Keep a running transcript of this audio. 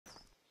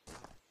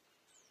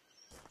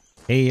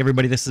Hey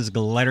everybody, this is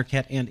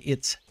Glidercat and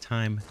it's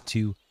time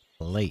to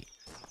play.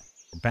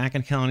 We're back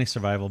in colony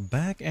survival,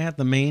 back at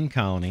the main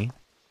colony.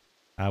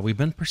 We've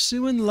been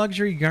pursuing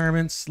luxury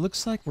garments.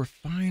 Looks like we're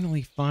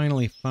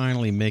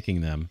finally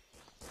making them.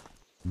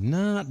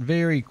 Not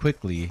very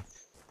quickly.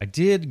 I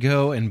did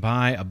go and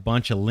buy a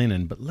bunch of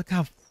linen, but look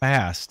how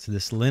fast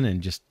this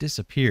linen just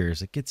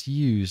disappears. It gets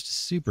used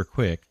super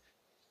quick.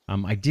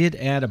 I did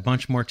add a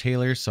bunch more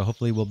tailors, so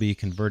hopefully we'll be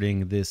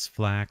converting this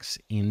flax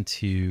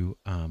into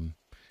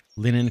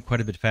linen quite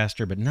a bit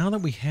faster. But now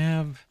that we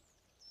have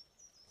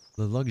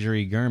the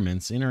luxury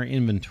garments in our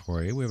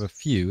inventory, we have a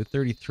few,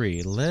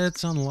 33.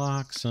 Let's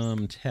unlock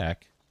some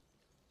tech.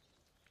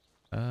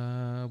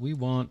 We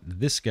want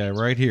this guy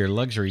right here,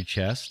 luxury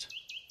chest.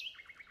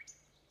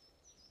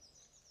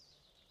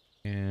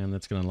 And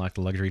that's going to unlock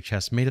the luxury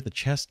chest made at the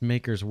chest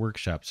maker's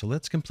workshop. So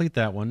let's complete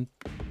that one.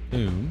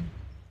 Boom.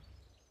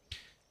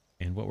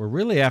 And what we're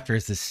really after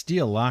is this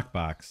steel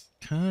lockbox.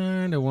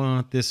 Kind of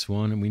want this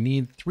one, and we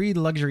need 3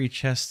 luxury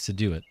chests to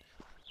do it.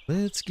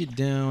 Let's get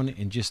down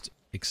and just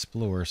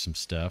explore some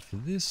stuff.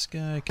 This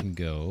guy can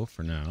go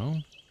for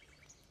now.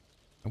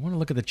 I want to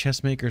look at the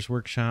chest maker's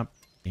workshop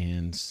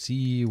and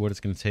see what it's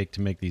going to take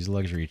to make these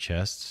luxury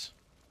chests.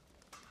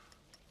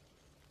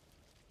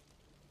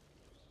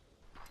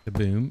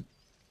 Kaboom.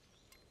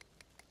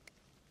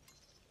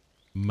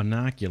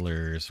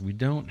 Monoculars. We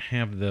don't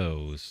have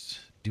those.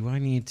 Do I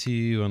need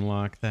to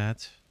unlock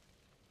that?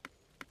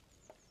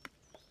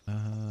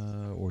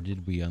 Or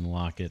did we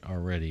unlock it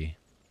already?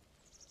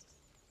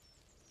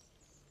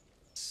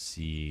 Let's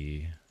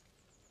see.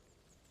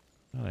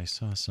 Thought I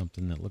saw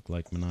something that looked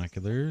like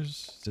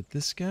monoculars. Is it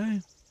this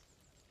guy?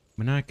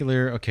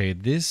 Monocular. Okay,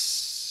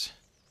 this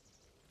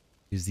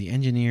is the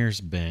engineer's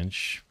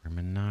bench for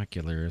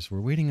monoculars. We're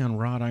waiting on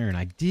wrought iron.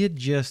 I did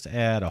just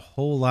add a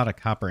whole lot of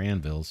copper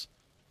anvils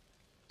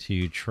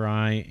to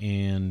try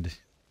and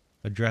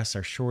address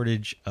our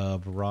shortage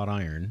of wrought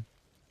iron.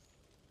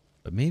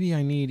 But maybe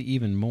I need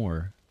even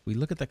more. If we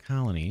look at the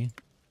colony,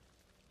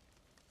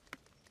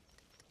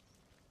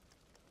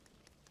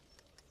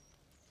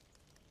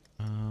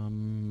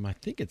 I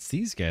think it's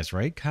these guys,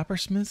 right?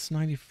 Coppersmiths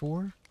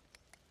 94.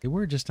 They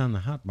were just on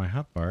the my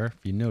hotbar, if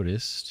you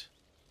noticed.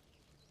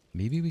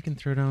 Maybe we can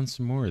throw down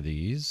some more of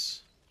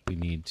these if we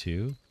need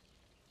to.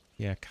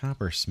 Yeah,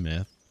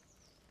 coppersmith.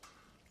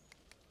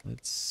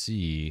 Let's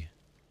see.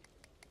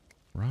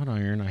 Wrought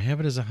iron, I have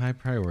it as a high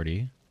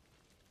priority.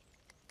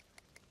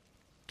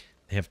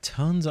 They have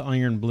tons of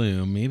iron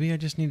bloom. Maybe I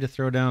just need to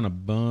throw down a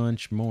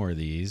bunch more of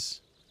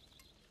these.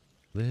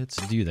 Let's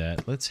do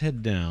that. Let's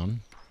head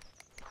down.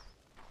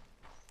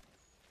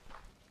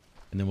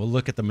 And then we'll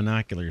look at the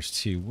monoculars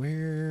too.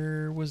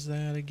 Where was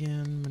that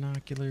again?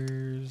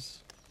 Monoculars.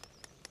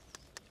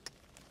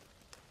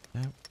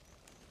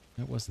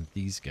 That wasn't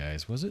these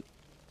guys, was it?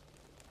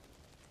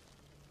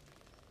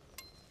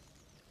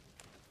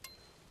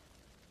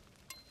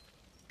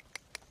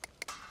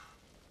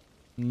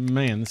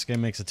 Man, this guy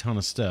makes a ton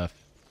of stuff.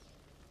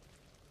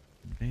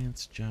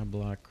 Advanced job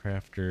block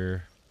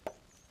crafter.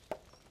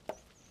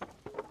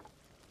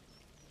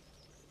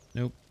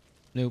 Nope.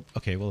 Nope.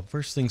 Okay, well,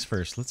 first things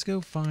first. Let's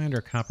go find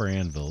our copper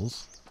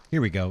anvils.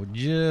 Here we go.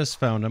 Just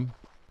found them.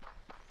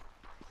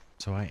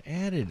 So I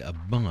added a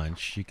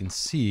bunch. You can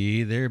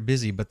see they're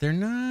busy, but they're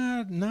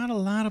not a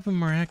lot of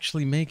them are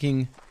actually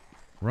making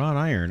wrought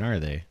iron, are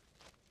they?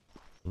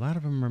 A lot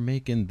of them are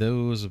making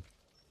those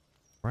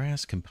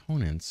brass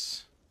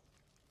components.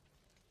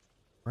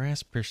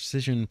 Brass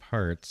precision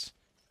parts.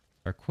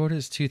 Our quota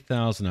is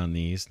 2,000 on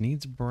these.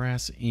 Needs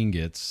brass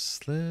ingots.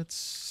 Let's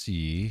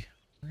see.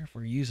 I wonder if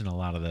we're using a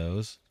lot of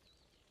those.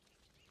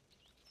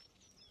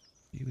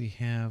 Do we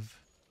have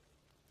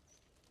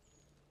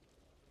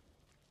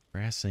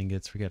brass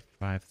ingots? We got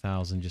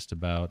 5,000 just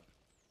about.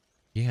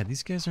 Yeah,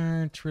 these guys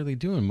aren't really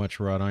doing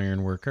much wrought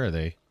iron work, are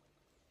they?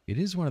 It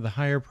is one of the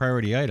higher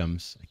priority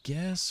items. I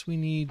guess we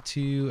need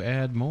to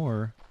add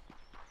more.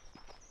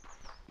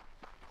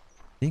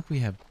 I think we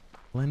have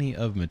plenty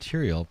of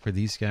material for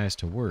these guys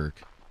to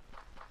work.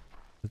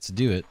 Let's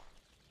do it.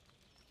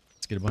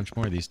 Let's get a bunch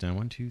more of these down.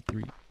 1, 2,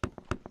 3,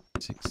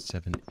 6,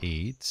 7,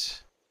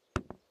 8.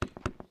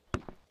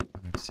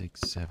 5,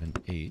 6, 7,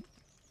 8.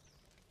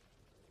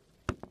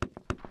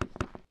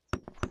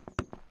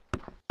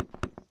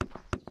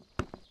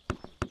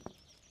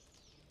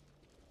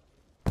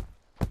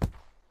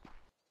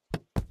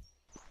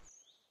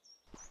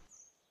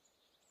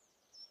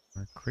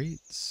 Our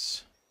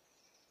crates.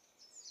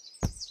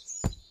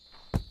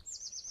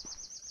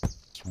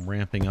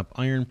 Ramping up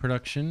iron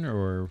production,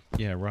 or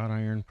yeah, wrought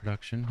iron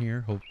production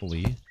here,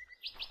 hopefully.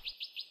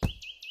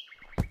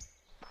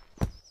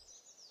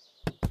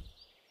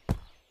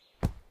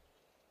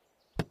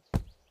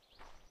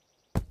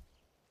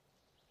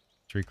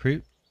 Let's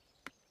recruit.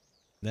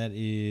 That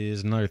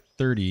is another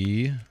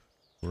 30,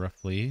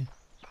 roughly.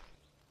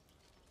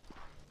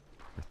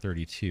 Or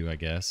 32, I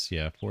guess.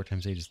 Yeah, 4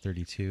 times 8 is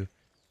 32.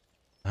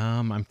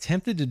 I'm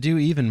tempted to do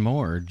even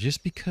more,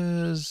 just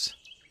because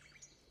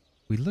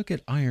we look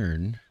at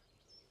iron.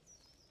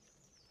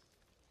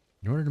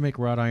 In order to make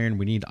wrought iron,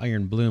 we need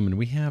iron bloom, and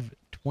we have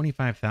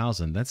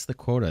 25,000. That's the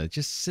quota. It's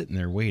just sitting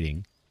there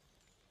waiting.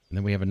 And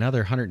then we have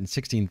another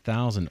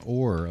 116,000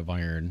 ore of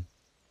iron.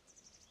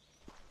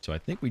 So I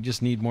think we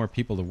just need more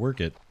people to work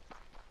it.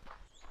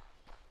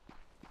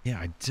 Yeah,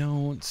 I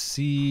don't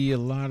see a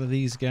lot of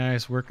these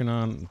guys working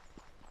on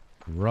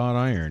wrought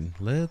iron.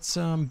 Let's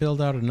build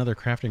out another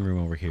crafting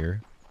room over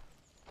here.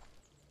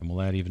 And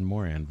we'll add even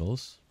more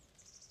anvils.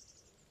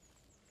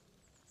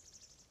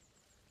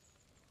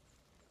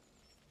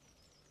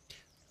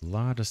 A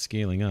lot of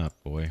scaling up,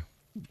 boy.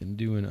 We've been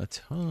doing a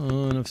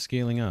ton of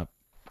scaling up.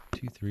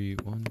 2, 3,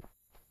 1.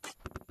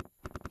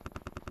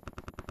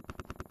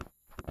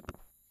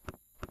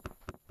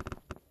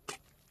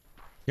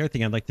 The other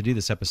thing I'd like to do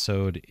this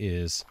episode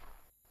is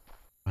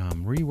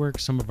rework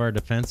some of our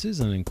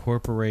defenses and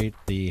incorporate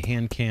the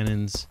hand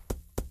cannons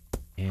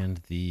and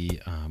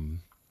the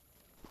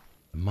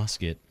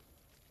musket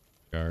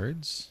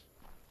guards.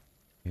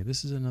 Okay,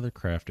 this is another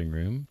crafting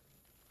room.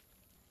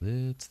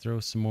 Let's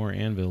throw some more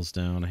anvils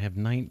down. I have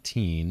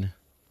 19.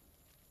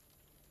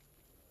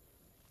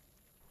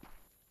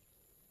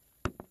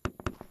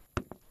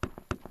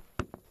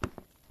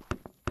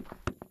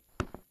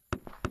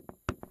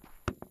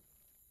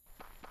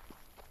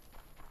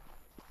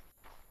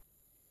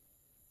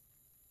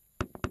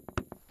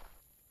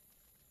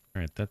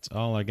 All right, that's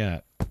all I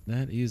got.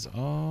 That is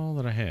all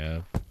that I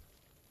have.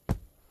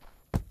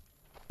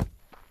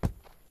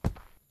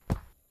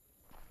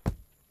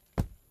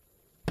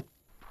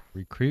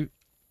 Recruit.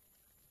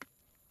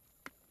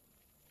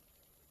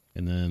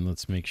 And then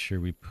let's make sure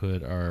we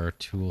put our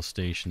tool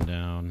station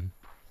down.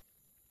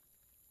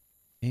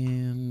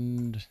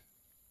 And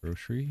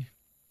grocery.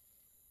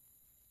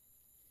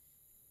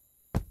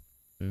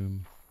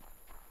 Boom.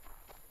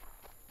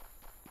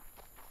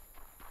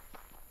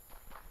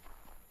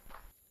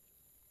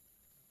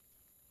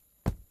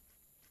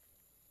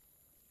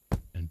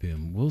 And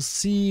boom. We'll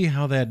see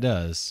how that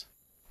does.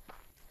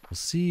 We'll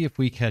see if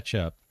we catch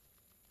up.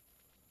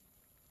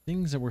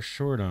 Things that we're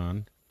short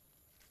on.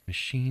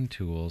 Machine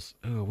tools.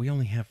 Oh, we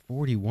only have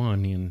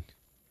 41 in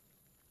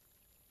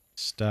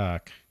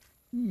stock.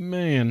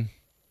 Man.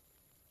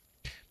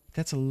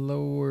 That's a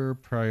lower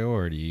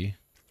priority.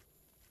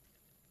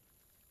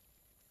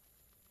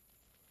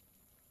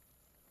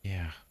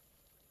 Yeah.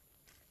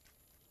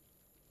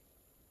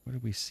 What do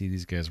we see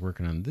these guys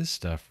working on? This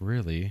stuff,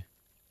 really.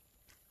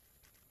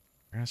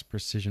 Brass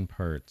precision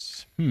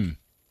parts. Well,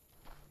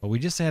 we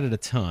just added a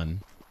ton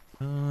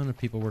of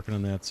people working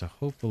on that, so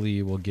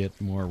hopefully we'll get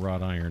more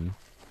wrought iron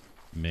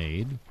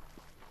made.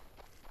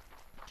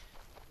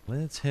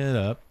 Let's head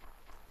up.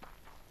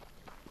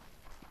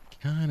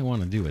 Kind of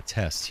want to do a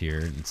test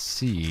here and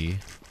see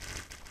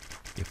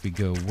if we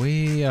go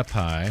way up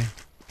high,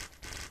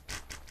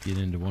 get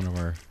into one of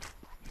our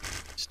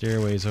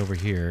stairways over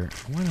here.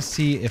 I want to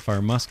see if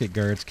our musket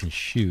guards can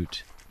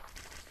shoot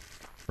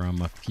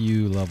from a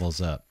few levels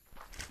up.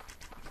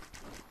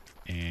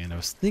 And I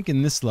was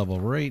thinking this level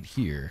right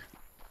here.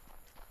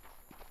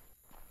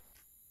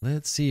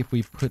 Let's see if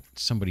we put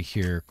somebody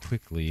here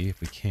quickly,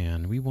 if we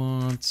can. We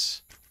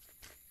want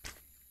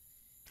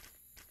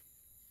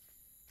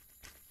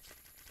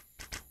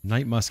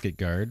Night Musket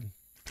Guard.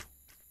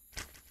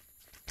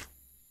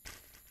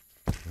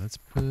 Okay, let's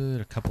put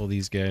a couple of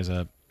these guys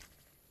up.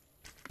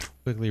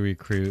 Quickly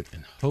recruit,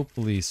 and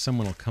hopefully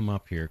someone will come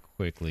up here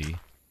quickly.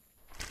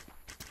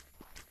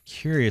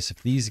 Curious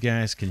if these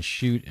guys can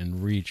shoot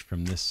and reach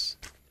from this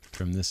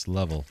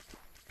level.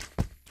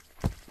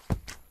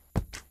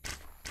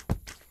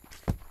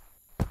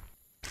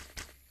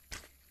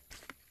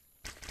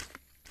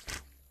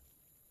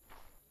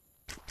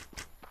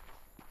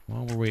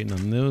 While we're waiting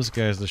on those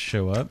guys to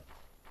show up,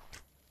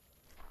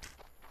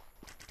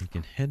 we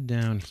can head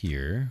down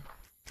here.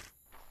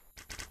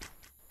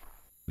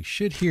 We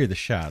should hear the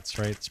shots,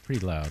 right? It's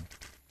pretty loud.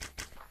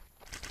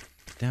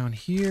 Down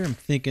here, I'm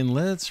thinking,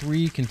 let's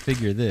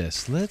reconfigure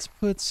this. Let's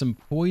put some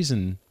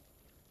poison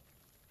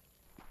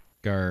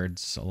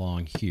guards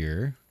along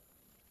here.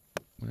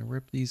 I'm going to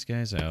rip these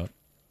guys out.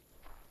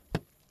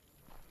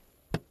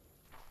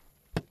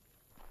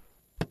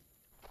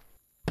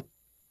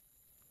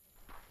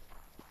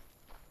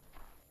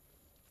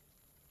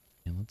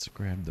 And let's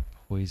grab the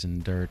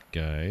poison dart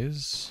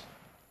guys.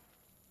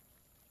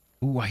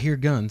 Ooh, I hear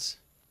guns.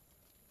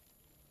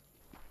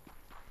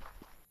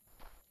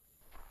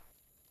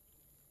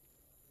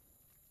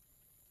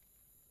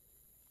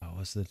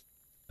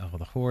 Oh,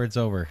 the horde's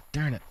over.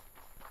 Darn it.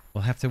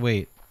 We'll have to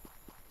wait.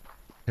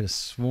 Could have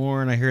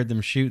sworn I heard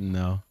them shooting,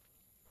 though.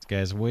 This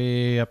guy's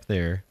way up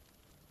there.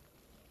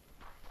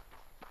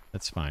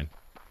 That's fine.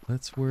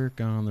 Let's work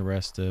on the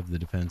rest of the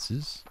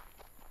defenses.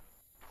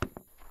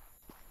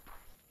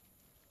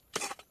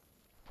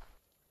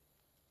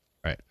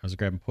 Alright, I was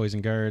grabbing poison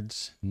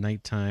guards.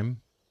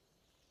 Nighttime.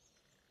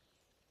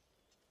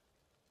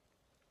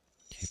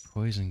 Okay,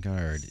 poison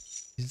guard.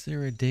 Is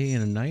there a day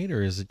and a night,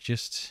 or is it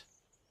just...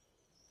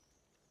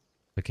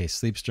 Okay,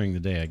 sleeps during the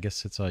day. I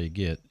guess that's all you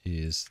get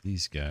is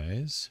these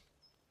guys.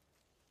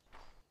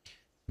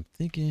 I'm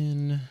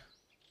thinking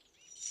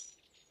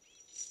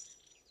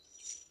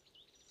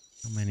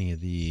How many of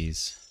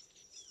these?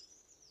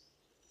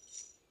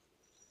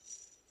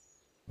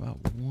 About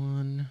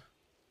one.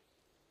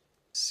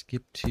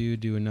 Skip two,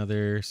 do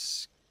another.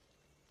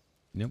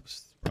 Nope,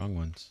 wrong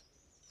ones.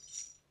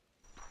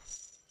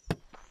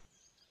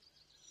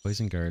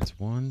 Poison guards.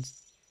 One.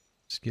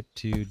 Skip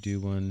two, do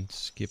one.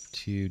 Skip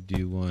two,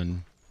 do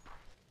one.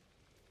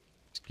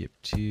 Skip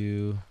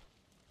two.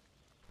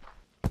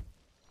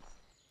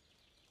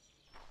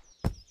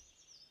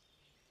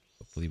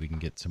 Hopefully we can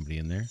get somebody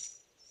in there.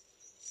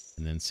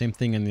 And then same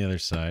thing on the other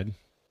side.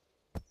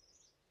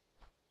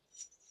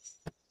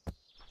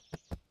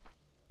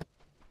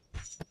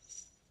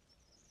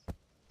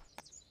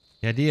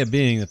 The idea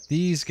being that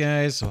these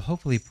guys will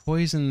hopefully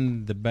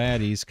poison the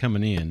baddies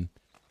coming in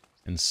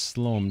and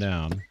slow them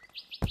down.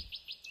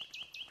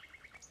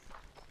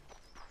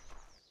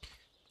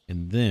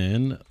 And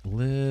then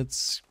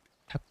let's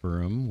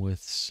pepper them with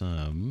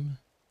some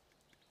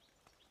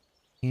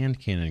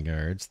hand cannon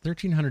guards.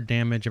 1,300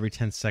 damage every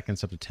 10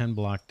 seconds up to 10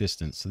 block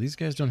distance. So these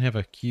guys don't have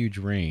a huge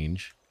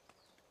range.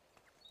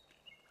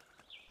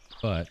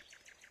 But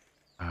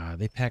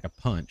they pack a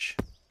punch.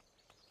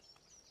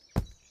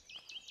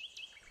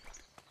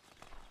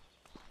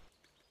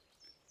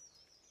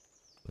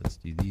 Let's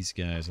do these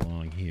guys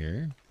along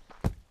here.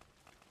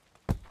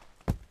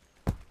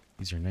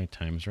 These are night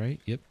times, right?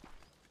 Yep.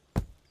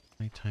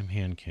 Nighttime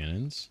hand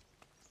cannons.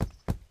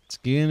 It's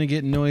gonna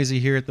get noisy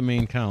here at the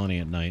main colony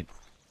at night.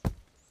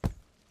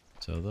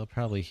 So they'll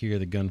probably hear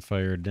the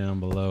gunfire down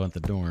below at the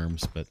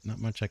dorms, but not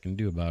much I can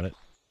do about it.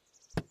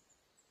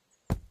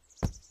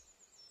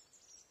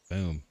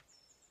 Boom.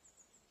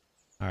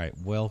 Alright,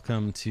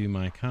 welcome to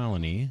my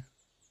colony.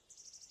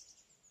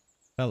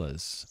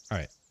 Fellas.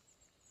 Alright.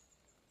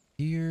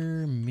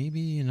 Here,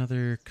 maybe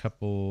another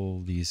couple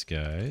of these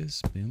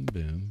guys. Boom,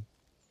 boom.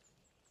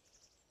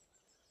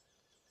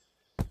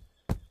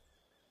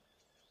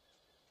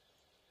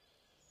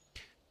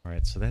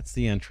 Alright, so that's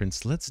the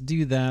entrance. Let's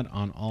do that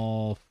on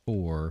all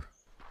 4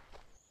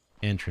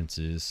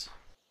 entrances.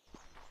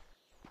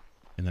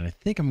 And then I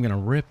think I'm going to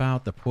rip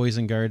out the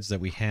poison guards that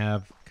we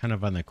have kind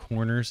of on the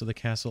corners of the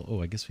castle.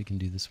 Oh, I guess we can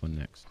do this one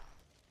next.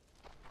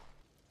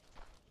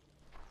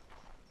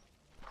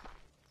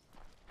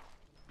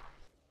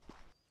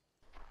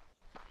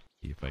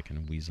 See if I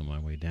can weasel my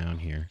way down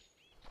here.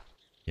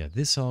 Yeah,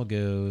 this all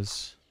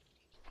goes.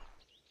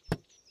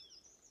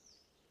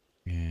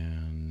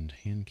 And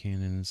hand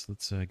cannons.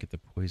 Let's get the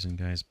poison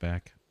guys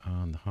back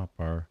on the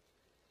hotbar.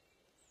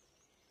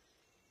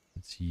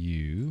 It's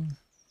you.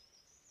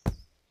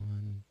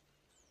 One.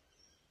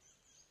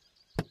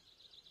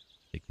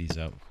 Take these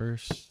out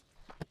first.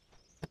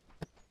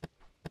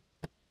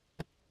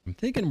 I'm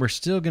thinking we're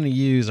still going to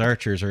use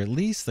archers, or at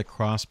least the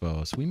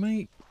crossbows. We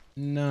might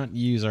not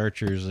use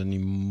archers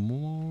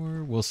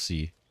anymore. We'll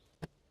see.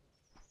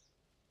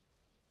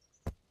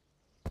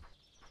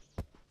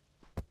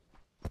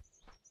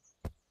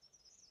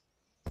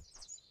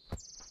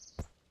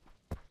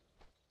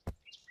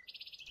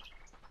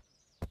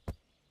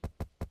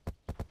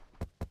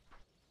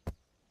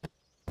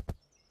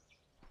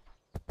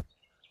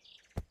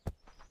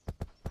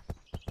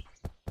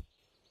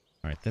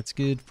 Alright, that's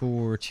good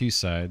for 2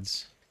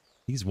 sides.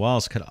 These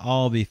walls could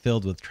all be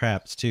filled with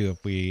traps too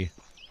if we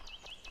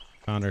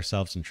found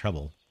ourselves in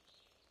trouble.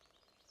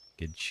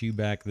 Could chew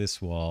back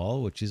this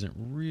wall, which isn't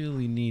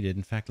really needed.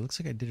 In fact, it looks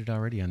like I did it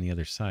already on the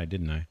other side,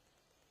 didn't I?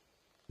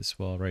 This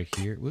wall right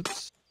here.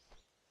 Whoops.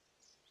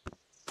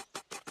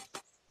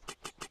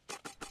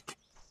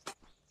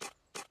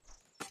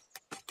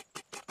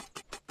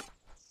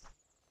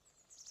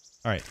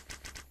 Alright.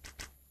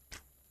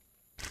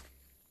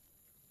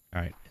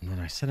 Alright, and then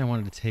I said I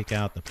wanted to take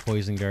out the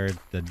poison guard,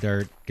 the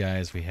dart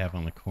guys we have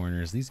on the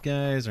corners. These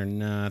guys are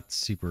not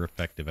super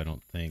effective, I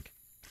don't think,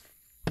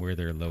 where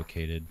they're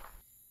located.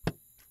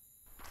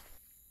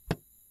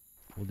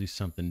 We'll do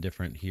something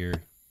different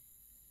here.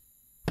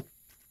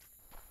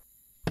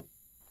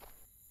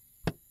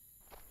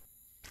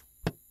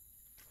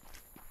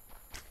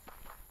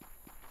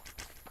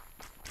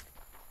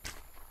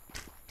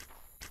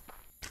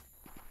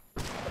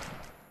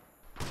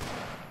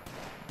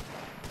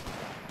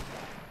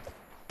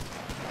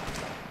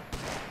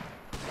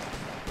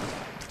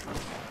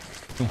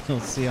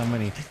 We'll see how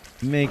many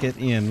make it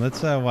in.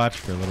 Let's watch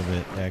for a little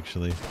bit,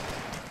 actually.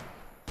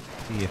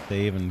 See if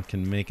they even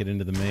can make it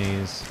into the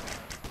maze.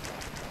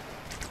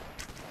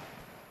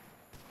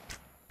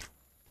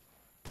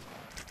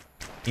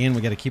 And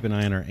we got to keep an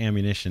eye on our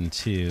ammunition,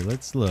 too.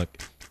 Let's look.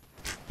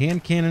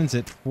 Hand cannons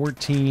at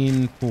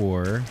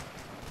 14.4.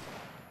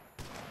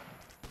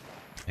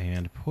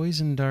 And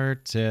poison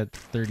darts at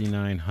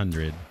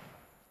 3,900.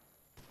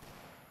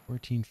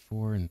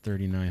 14.4 and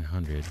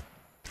 3,900.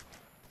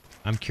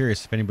 I'm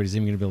curious if anybody's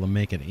even going to be able to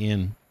make it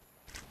in.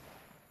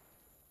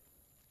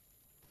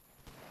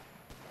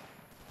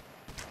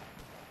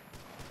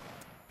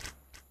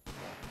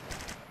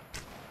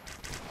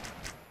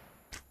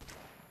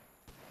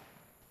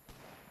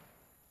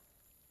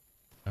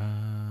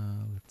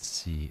 Let's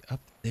see. Up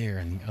there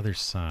on the other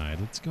side.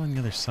 Let's go on the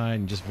other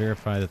side and just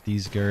verify that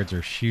these guards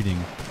are shooting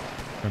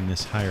from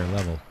this higher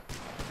level.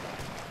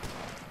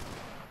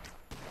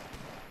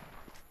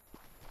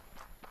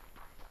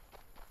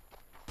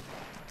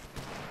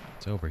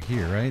 It's over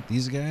here, right?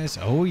 These guys?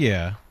 Oh,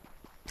 yeah.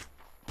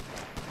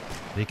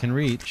 They can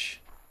reach.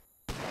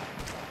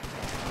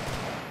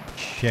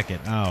 Check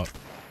it out.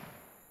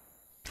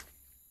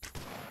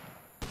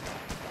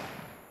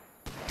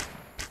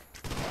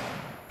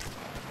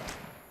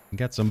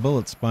 Got some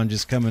bullet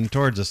sponges coming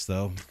towards us,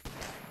 though.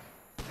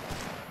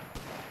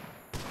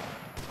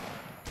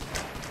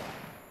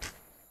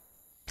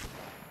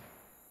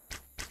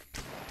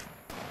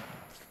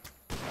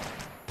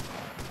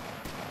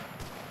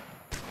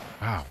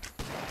 Wow.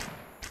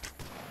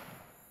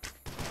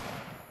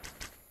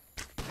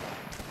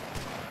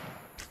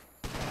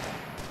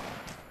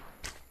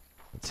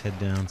 Let's head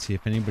down, see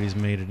if anybody's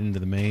made it into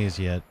the maze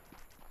yet.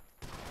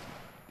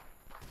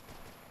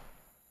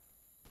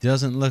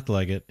 Doesn't look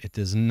like it. It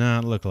does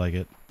not look like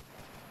it.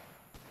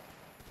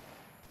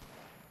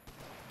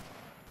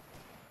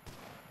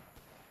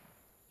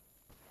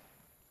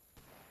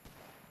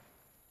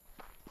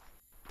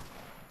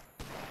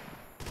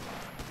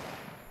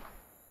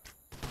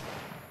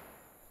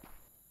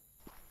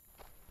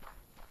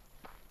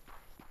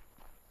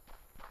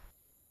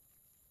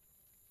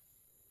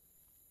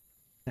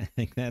 I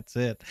think that's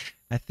it.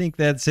 I think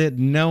that's it.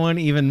 No one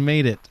even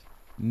made it.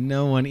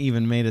 No one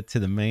even made it to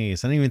the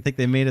maze. I don't even think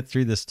they made it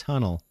through this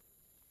tunnel.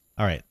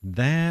 All right,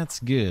 that's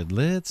good.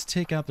 Let's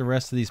take out the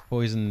rest of these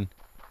poison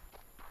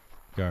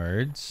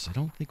guards. I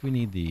don't think we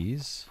need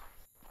these.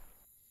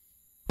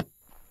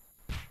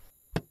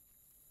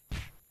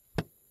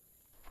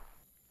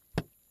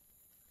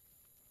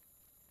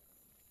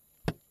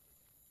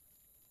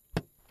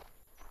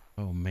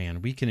 Oh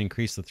man, we can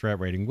increase the threat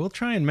rating. We'll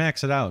try and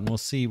max it out and we'll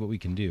see what we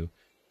can do.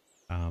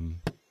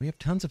 We have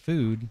tons of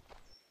food.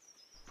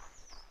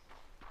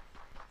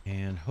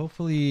 And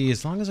hopefully,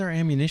 as long as our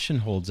ammunition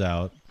holds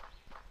out,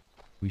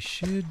 we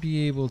should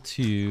be able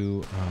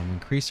to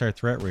increase our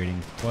threat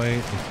rating quite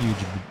a huge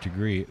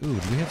degree. Ooh,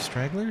 do we have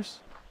stragglers?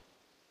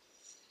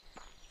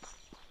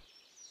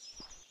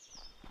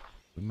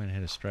 We might have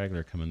had a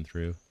straggler coming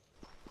through.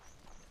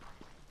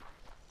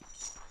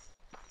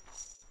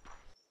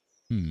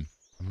 I'm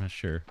not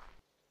sure.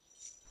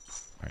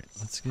 Alright,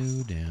 let's go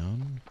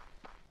down.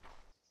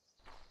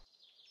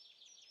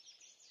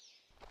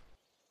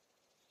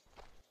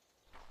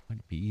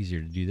 Might be easier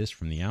to do this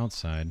from the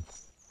outside.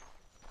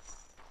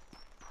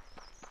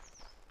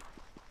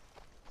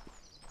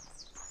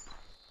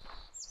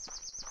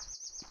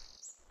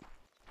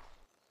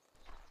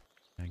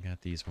 I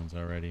got these ones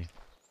already.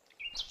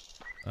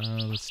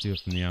 Let's do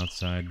it from the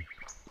outside.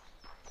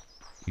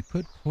 We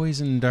put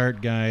poison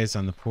dart guys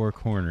on the 4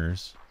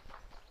 corners.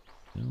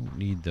 Don't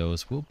need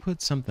those. We'll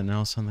put something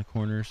else on the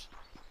corners.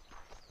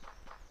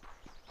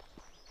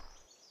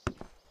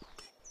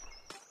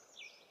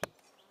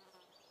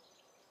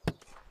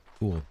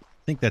 Cool.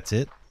 I think that's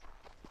it.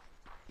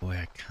 Boy,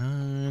 I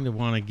kind of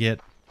want to get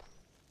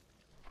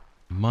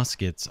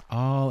muskets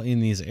all in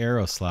these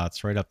arrow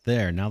slots right up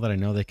there. Now that I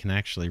know they can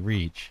actually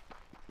reach.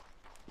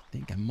 I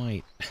think I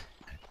might.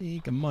 I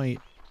think I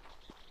might.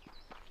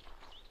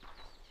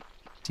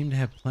 Seem to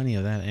have plenty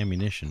of that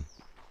ammunition.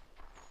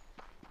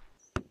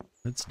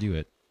 Let's do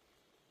it.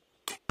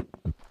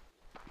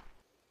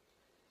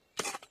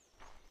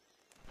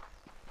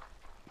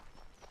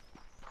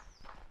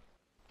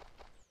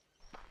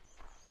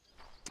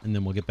 And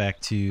then we'll get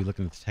back to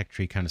looking at the tech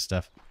tree kind of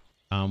stuff.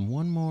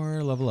 One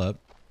more level up.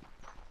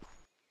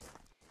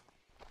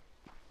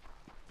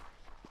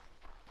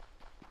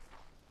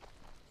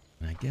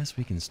 And I guess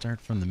we can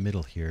start from the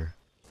middle here.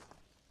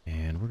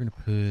 And we're going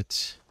to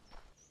put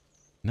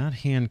not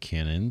hand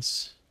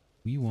cannons.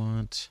 We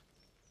want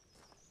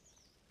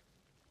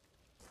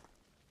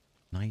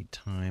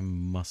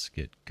nighttime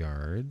musket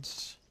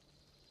guards.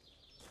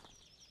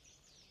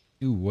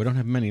 Ooh, I don't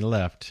have many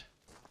left.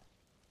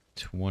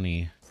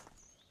 20.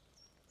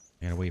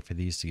 I gotta wait for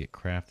these to get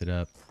crafted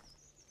up.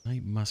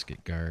 Night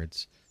musket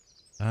guards.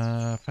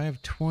 If I have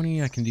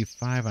 20, I can do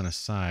 5 on a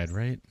side,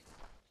 right?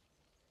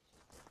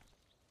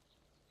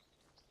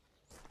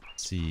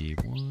 Let's see.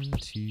 1,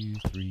 2,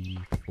 3,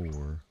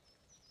 4,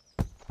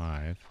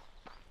 5.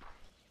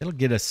 It'll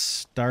get us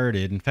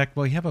started. In fact,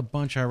 well, we have a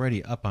bunch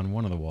already up on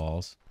one of the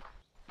walls.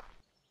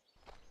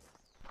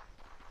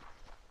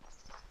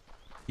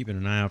 Keeping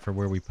an eye out for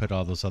where we put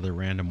all those other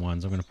random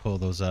ones. I'm going to pull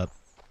those up.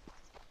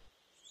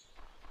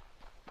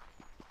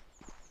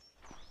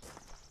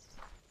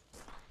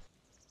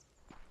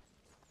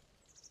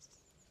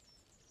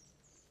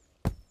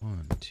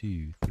 One,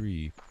 2,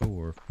 3,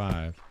 4,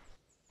 5.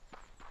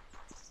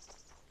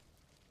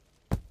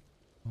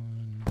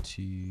 1,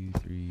 2,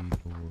 3,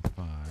 4,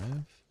 5.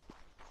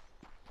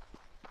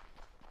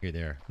 Here,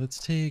 there. Let's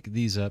take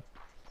these up.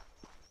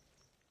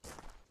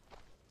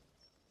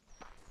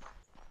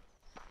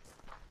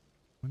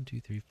 1,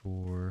 2, 3,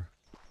 4,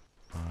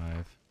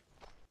 5.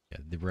 Yeah,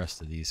 the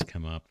rest of these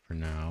come up for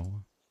now.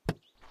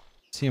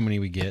 See how many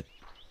we get.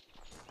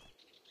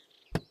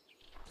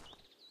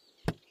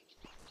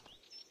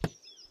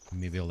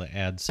 Maybe able to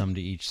add some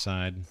to each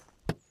side.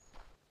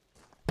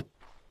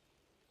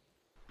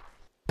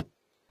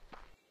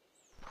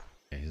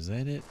 Okay, is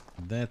that it?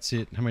 That's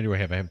it. How many do I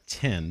have? I have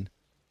 10.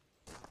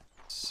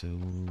 So,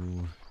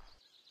 do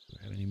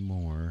I have any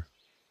more?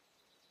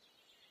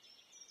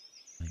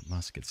 Light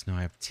muskets. No,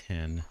 I have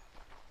 10.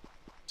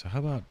 So how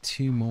about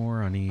 2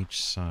 more on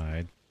each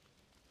side?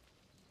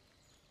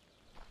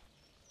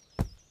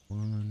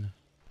 1,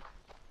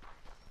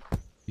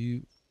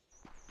 2.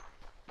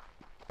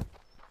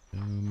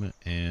 Boom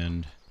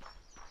and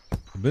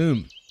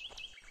boom.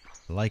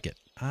 I like it.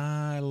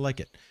 I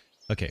like it.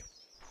 Okay.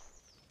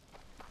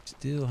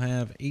 Still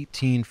have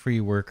 18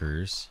 free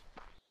workers.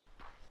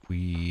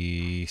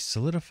 We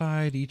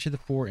solidified each of the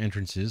 4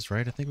 entrances,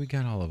 right? I think we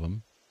got all of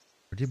them.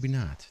 Or did we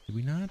not? Did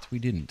we not? We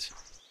didn't.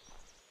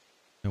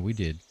 No, we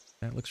did.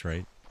 That looks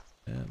right.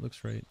 That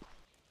looks right.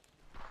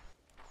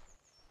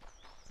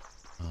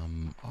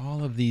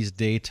 All of these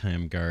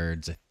daytime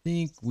guards, I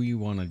think we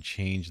want to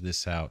change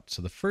this out.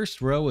 So the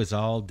first row is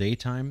all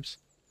daytimes.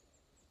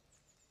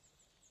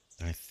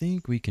 I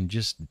think we can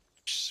just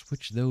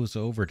switch those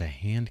over to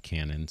hand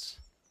cannons.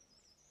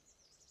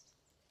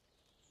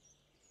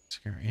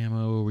 Our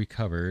ammo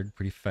recovered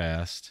pretty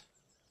fast.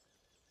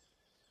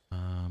 What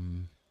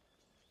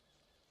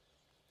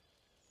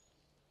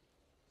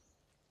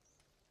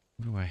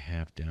do I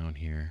have down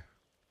here?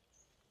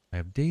 I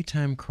have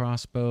daytime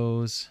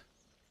crossbows,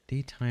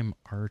 daytime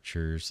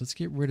archers. Let's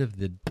get rid of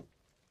the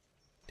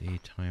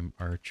daytime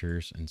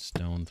archers and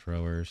stone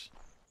throwers.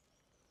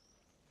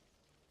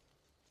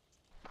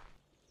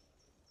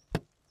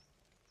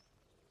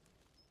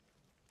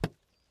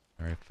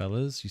 All right,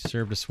 fellas, you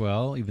served us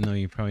well, even though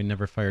you probably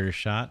never fired a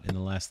shot in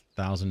the last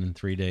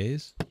 1,003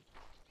 days.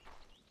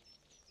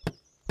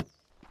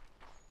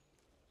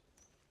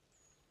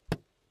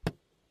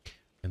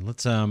 And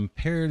let's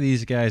pair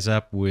these guys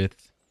up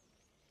with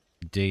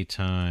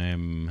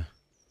daytime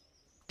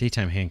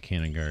hand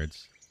cannon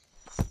guards.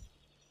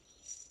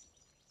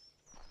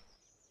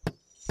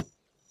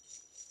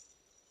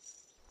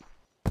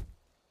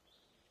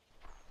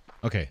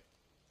 Okay, I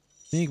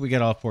think we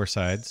got all 4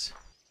 sides.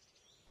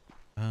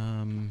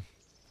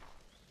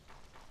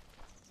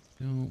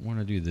 Don't want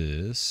to do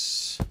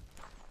this.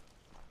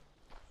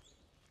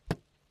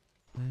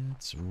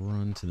 Let's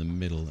run to the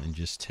middle and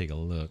just take a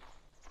look.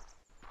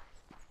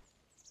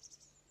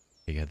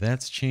 Okay, yeah,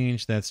 that's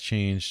changed. That's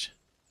changed.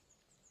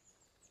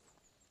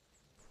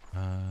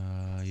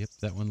 Yep,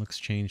 that one looks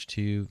changed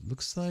too.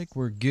 Looks like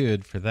we're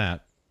good for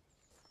that.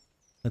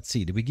 Let's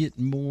see. Did we get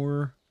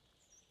more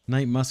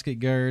night musket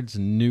guards?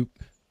 Nope.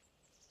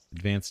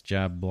 Advanced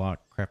job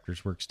block,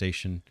 crafter's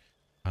workstation.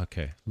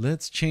 Okay,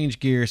 let's change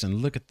gears and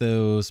look at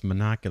those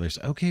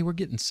monoculars. Okay, we're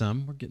getting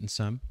some. We're getting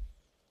some.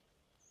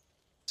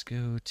 Let's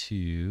go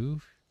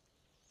to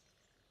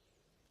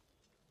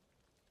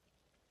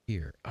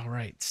here. All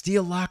right,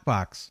 steel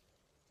lockbox.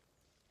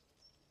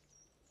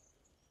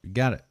 We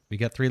got it. We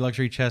got 3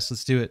 luxury chests.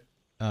 Let's do it.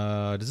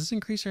 Does this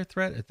increase our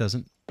threat? It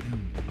doesn't.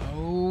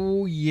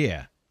 Oh,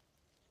 yeah.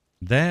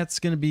 That's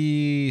going to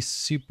be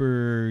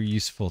super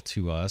useful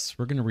to us.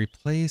 We're going to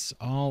replace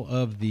all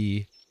of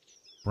the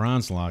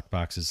bronze lock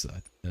boxes.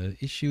 The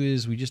issue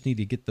is we just need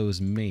to get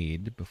those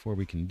made before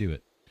we can do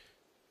it.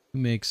 Who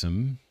makes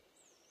them?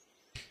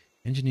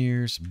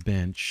 Engineers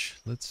bench.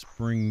 Let's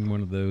bring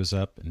one of those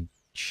up and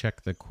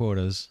check the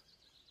quotas.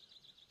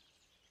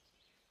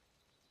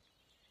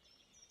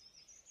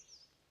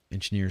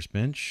 Engineers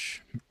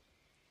bench.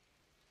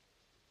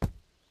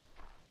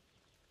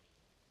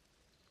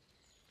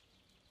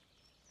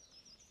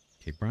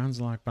 Okay, bronze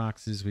lock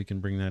boxes, we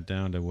can bring that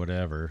down to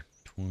whatever,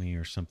 20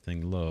 or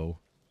something low.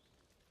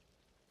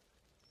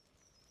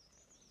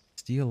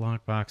 Steel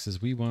lock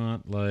boxes, we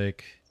want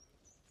like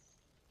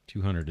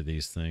 200 of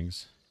these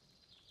things.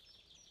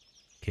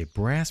 Okay,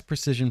 brass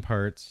precision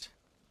parts,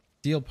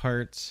 steel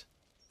parts,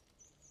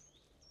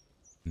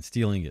 and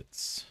steel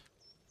ingots.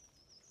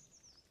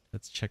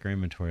 Let's check our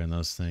inventory on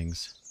those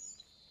things.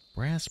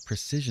 Brass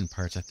precision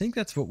parts, I think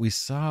that's what we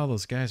saw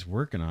those guys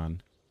working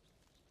on.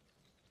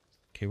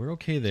 Okay, we're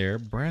okay there.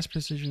 Brass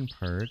precision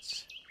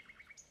parts.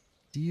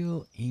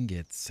 Steel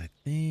ingots. I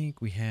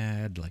think we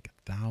had like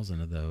 1,000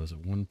 of those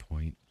at one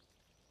point.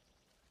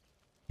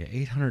 Yeah,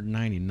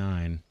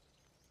 899.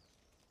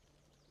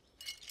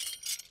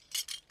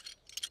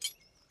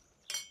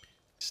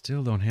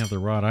 Still don't have the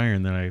wrought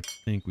iron that I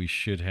think we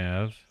should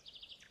have.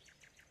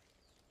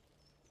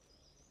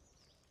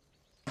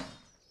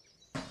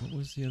 What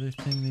was the other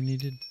thing they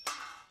needed?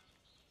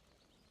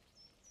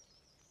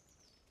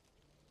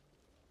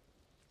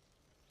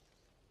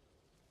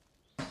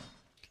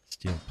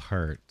 Steel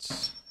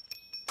parts.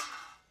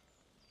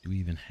 Do we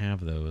even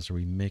have those? Are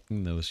we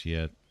making those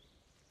yet?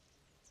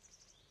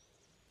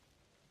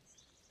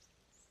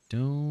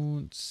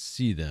 Don't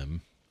see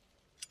them.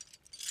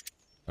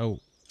 Oh,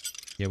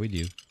 yeah, we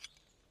do.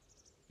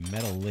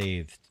 Metal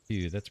lathe,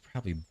 too. That's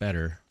probably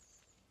better.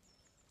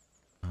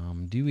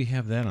 Do we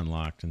have that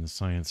unlocked in the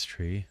science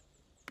tree?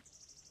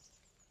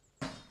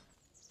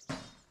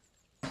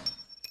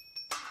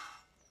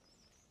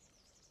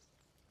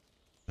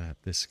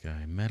 got this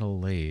guy,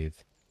 metal lathe.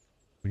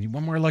 We need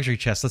one more luxury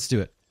chest. Let's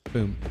do it.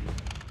 Boom.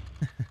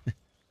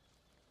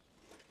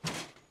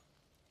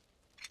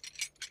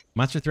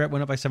 Monster threat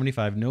went up by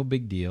 75. No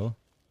big deal.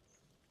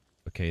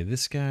 Okay,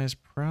 this guy's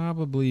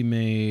probably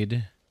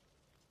made...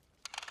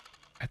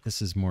 I bet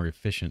this is more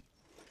efficient.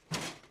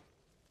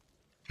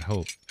 I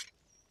hope.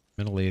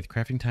 Metal lathe.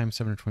 Crafting time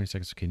 720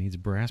 seconds. Okay, needs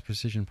brass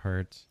precision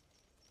parts.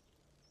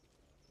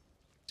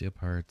 Steel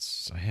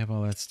parts. I have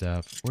all that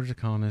stuff. Order to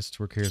colonists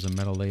to work here as a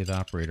metal lathe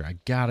operator. I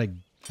gotta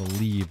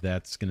believe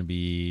that's gonna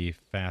be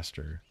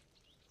faster.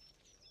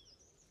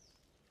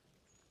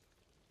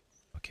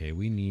 Okay,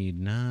 we need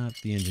not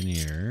the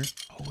engineer.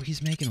 Oh,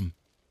 he's making them.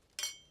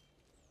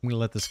 I'm gonna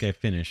let this guy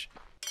finish.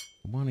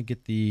 I want to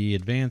get the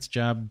advanced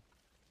job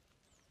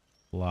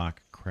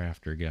block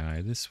crafter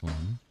guy. This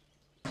one.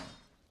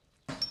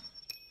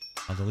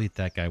 I'll delete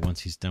that guy once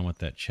he's done with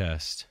that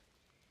chest.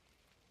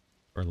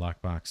 Or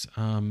lockbox.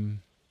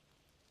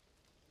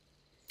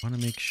 Want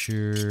to make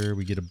sure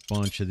we get a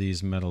bunch of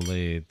these metal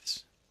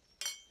lathes.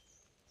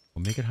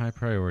 We'll make it high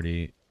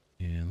priority.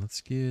 And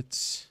let's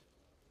get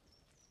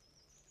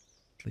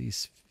at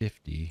least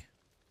 50.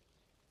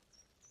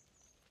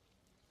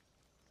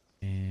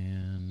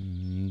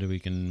 And we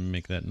can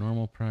make that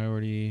normal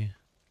priority.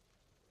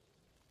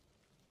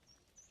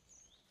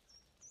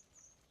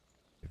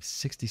 We have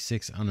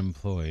 66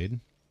 unemployed.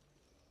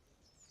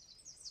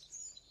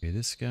 Okay,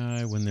 this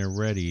guy, when they're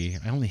ready,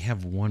 I only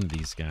have one of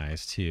these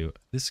guys, too.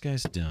 This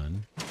guy's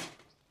done.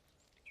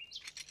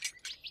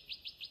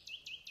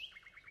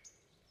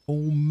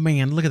 Oh,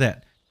 man, look at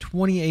that.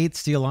 28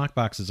 steel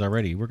lockboxes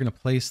already. We're going to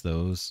place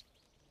those.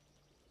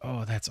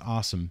 Oh, that's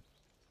awesome.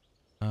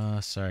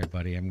 Sorry,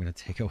 buddy. I'm going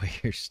to take away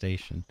your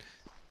station.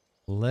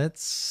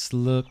 Let's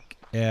look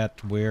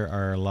at where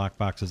our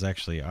lockboxes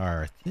actually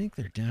are. I think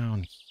they're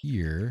down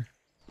here.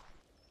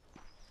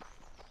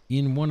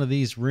 In one of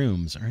these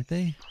rooms, aren't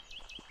they?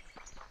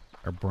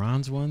 Are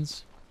bronze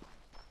ones?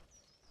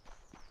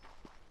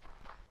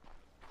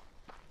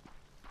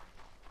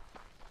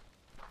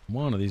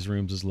 One of these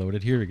rooms is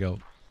loaded. Here we go.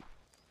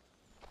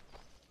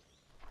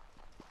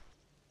 I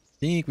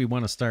think we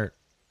want to start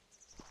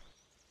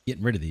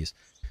getting rid of these.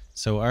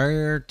 So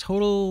our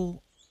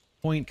total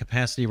point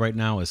capacity right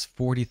now is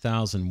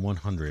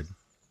 40,100.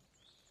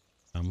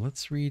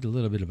 Let's read a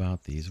little bit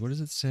about these. What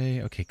does it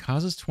say? Okay,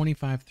 causes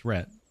 25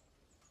 threat.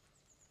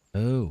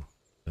 Oh.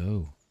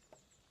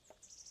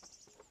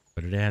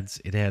 But it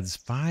adds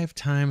 5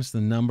 times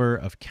the number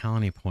of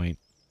colony point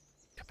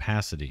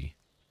capacity,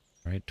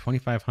 right?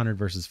 2,500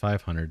 versus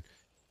 500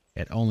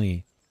 at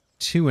only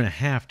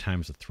 2.5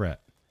 times the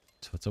threat.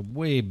 So it's a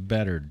way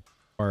better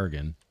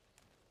bargain.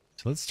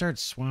 So let's start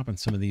swapping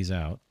some of these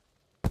out.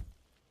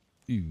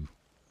 Ooh.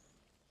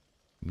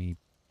 Let me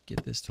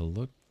get this to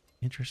look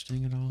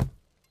interesting at all.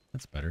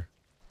 That's better.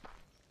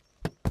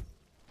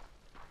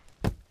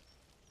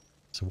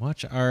 So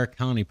watch our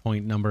colony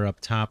point number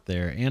up top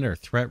there and our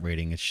threat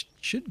rating. It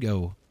should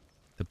go,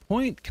 the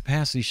point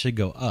capacity should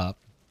go up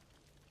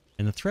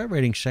and the threat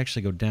rating should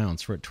actually go down.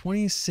 So we're at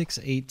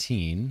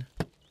 2618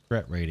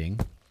 threat rating.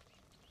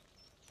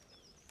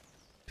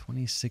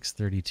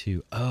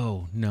 2632.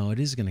 Oh, no, it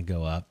is going to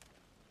go up.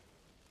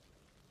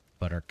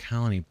 But our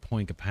colony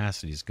point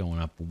capacity is going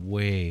up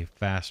way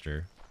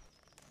faster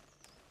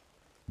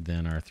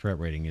than our threat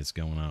rating is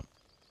going up.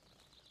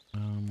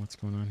 What's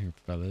going on here,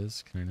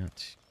 fellas? Can I not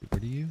get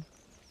rid of you?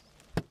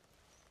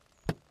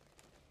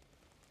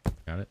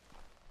 Got it.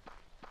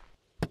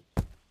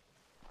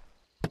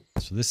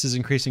 So this is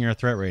increasing our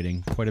threat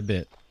rating quite a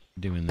bit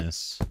doing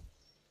this.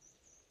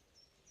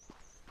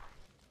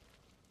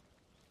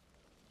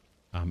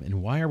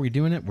 And why are we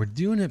doing it? We're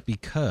doing it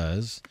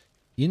because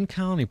in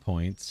colony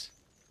points,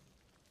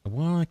 I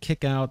want to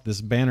kick out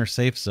this banner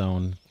safe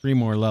zone 3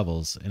 more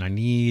levels, and I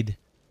need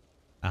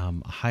a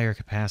higher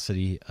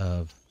capacity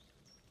of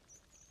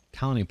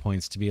colony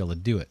points to be able to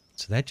do it.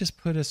 So that just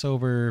put us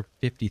over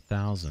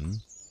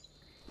 50,000.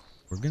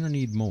 We're going to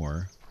need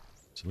more.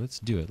 So let's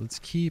do it. Let's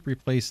keep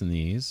replacing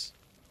these.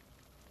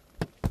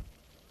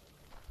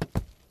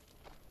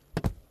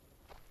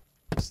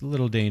 It's a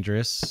little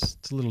dangerous.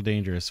 It's a little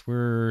dangerous.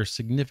 We're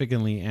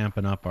significantly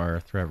amping up our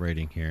threat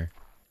rating here.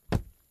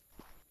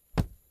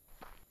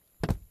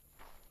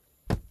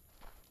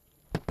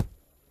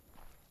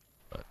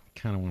 But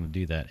kind of want to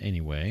do that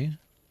anyway.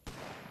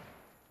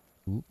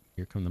 Ooh,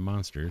 here come the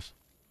monsters.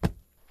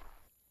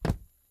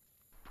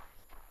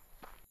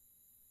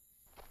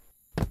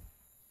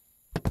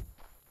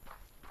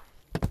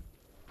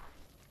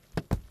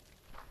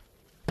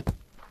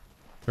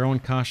 Throwing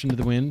caution to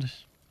the wind.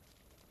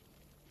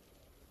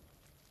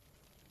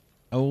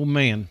 Oh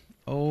man.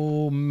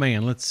 Oh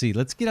man. Let's see.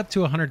 Let's get up to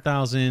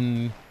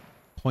 100,000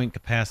 point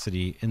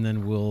capacity and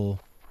then we'll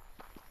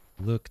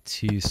look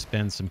to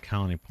spend some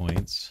colony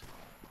points.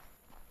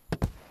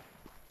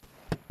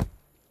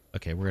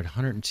 Okay, we're at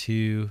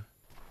 102.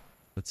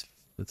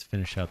 Let's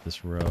finish out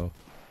this row.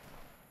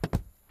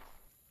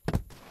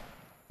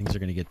 Things are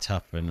going to get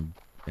tough in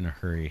a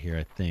hurry here,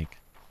 I think.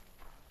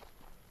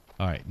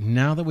 All right,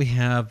 now that we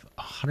have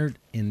 100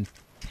 and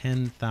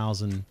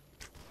 10,000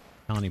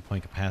 colony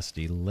point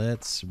capacity.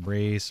 Let's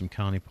raise some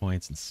colony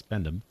points and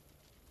spend them.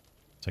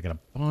 So I got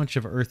a bunch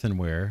of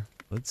earthenware.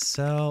 Let's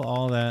sell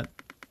all that.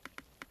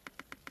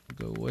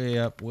 Go way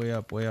up, way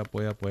up, way up,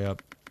 way up, way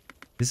up.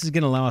 This is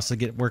going to allow us to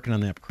get working on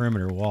that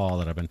perimeter wall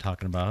that I've been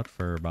talking about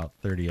for about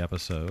 30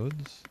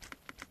 episodes.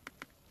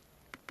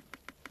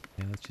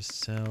 Okay, let's just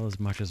sell as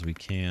much as we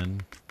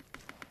can.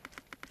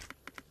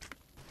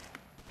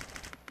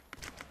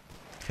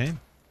 Okay.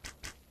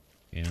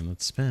 And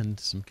let's spend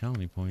some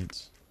colony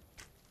points.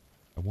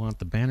 I want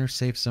the banner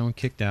safe zone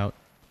kicked out.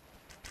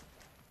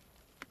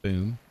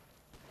 Boom.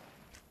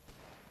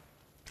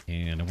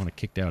 And I want it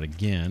kicked out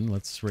again.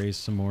 Let's raise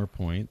some more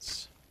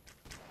points.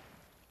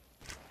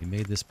 We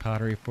made this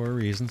pottery for a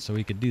reason, so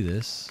we could do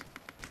this.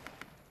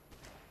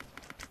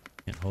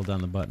 Can't hold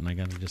down the button. I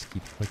gotta just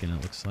keep clicking,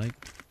 it looks like.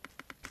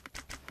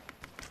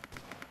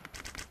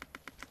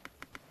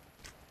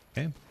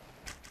 Okay.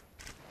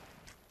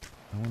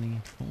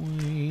 20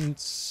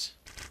 points.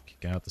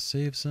 Kick out the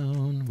safe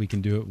zone. We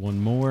can do it one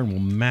more, and we'll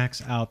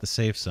max out the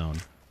safe zone.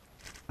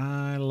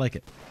 I like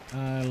it.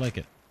 I like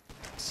it.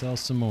 Sell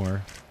some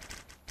more.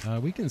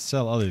 We can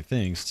sell other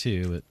things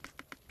too, but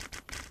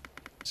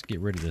let's get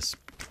rid of this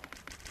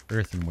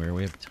earthenware.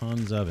 We have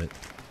tons of it.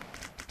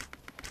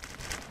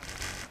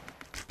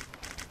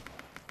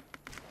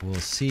 We'll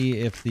see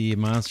if the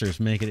monsters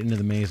make it into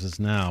the mazes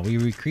now. We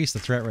increased the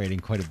threat rating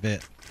quite a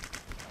bit.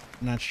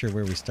 I'm not sure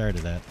where we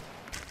started at.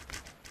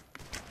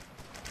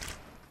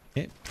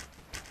 Okay.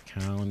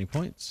 Colony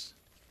points.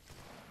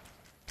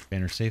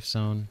 Banner safe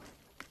zone.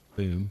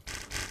 Boom.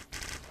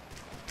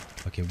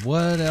 Okay,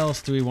 what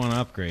else do we want to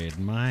upgrade?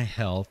 My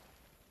health.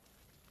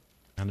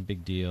 Not a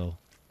big deal.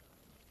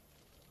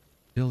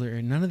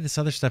 Builder. None of this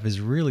other stuff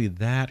is really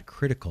that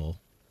critical.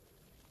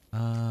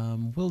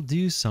 We'll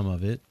do some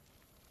of it.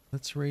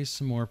 Let's raise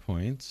some more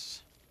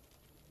points.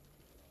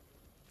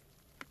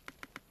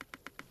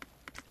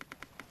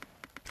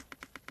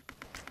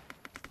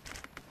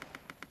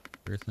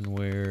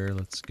 Earthenware.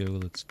 Let's go,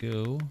 let's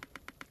go.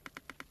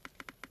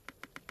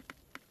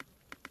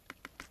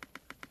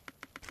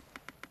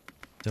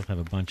 Still have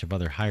a bunch of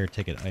other higher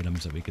ticket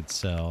items that we could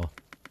sell.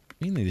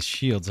 Mainly the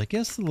shields. I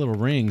guess the little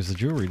rings, the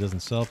jewelry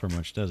doesn't sell for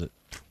much, does it?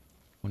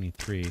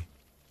 23.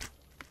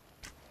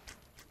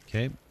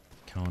 Okay.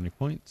 Colony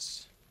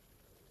points.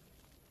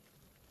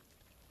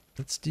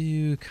 Let's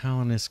do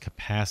colonist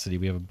capacity.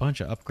 We have a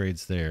bunch of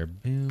upgrades there.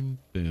 Boom,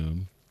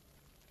 boom.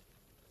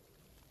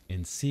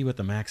 And see what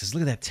the max is.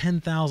 Look at that,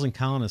 10,000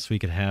 colonists we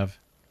could have.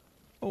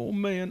 Oh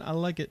man, I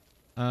like it.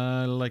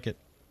 I like it.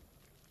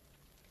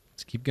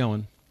 Let's keep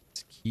going.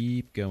 Let's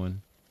keep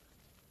going.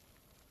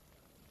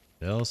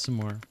 Sell some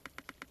more.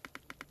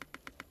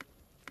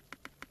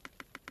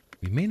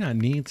 We may not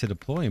need to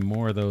deploy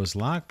more of those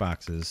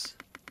lockboxes.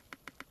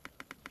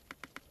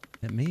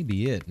 That may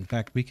be it. In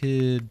fact, we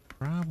could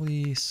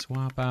probably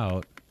swap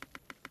out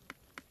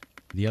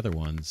the other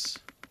ones.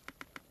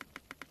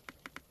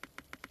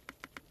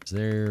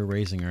 They're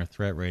raising our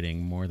threat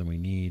rating more than we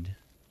need.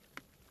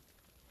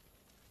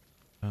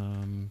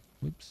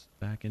 Whoops,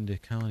 back into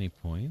colony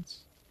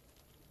points.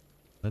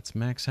 Let's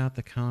max out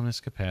the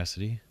colonist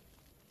capacity.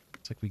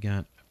 Looks like we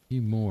got a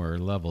few more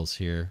levels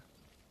here.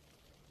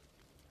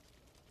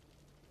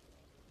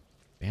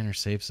 Banner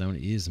safe zone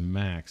is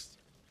maxed.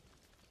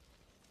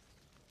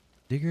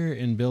 Digger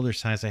and builder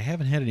size, I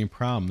haven't had any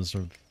problems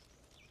of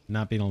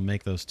not being able to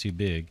make those too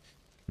big.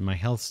 And my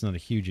health's not a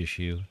huge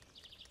issue.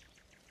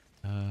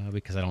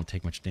 Because I don't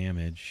take much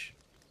damage.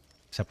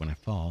 Except when I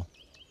fall.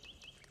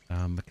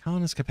 But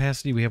colonist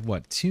capacity, we have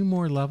what? 2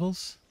 more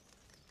levels?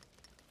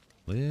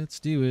 Let's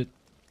do it.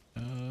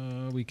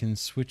 We can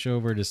switch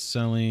over to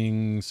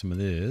selling some of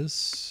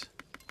this.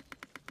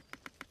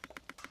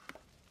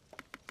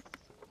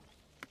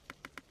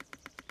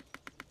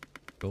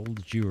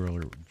 Gold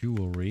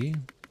jewelry.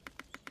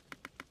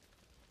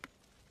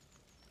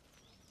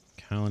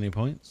 Colony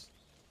points.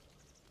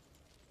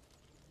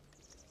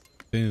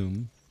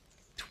 Boom.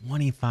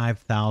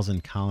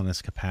 25,000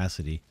 colonist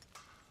capacity.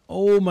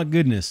 Oh my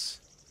goodness.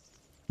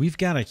 We've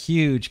got a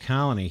huge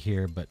colony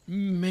here, but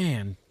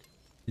man,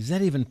 is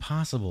that even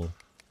possible?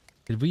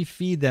 Did we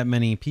feed that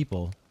many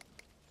people?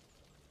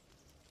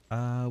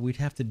 We'd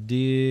have to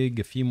dig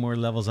a few more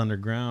levels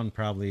underground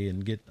probably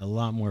and get a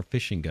lot more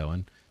fishing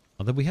going.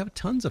 Although we have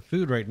tons of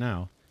food right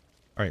now.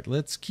 All right,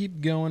 let's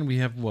keep going. We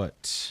have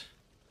what?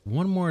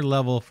 1 more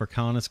level for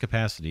colonist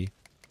capacity.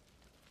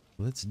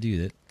 Let's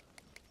do it.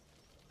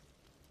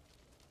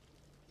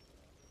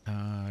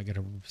 I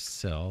gotta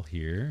sell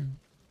here.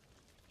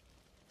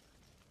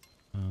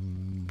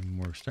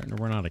 We're starting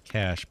to run out of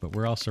cash, but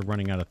we're also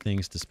running out of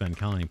things to spend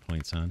colony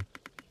points on.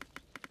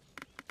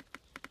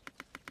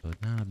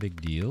 But not a big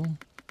deal.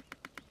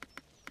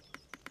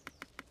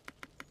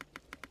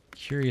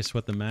 Curious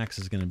what the max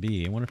is going to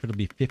be. I wonder if it'll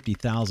be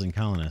 50,000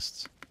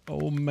 colonists.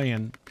 Oh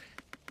man.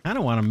 I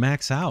don't want to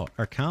max out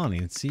our colony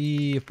and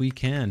see if we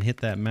can hit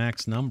that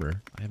max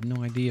number. I have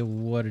no idea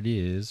what it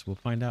is. We'll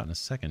find out in a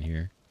second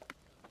here.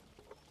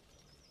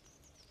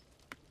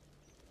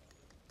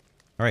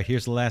 All right,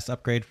 here's the last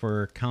upgrade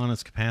for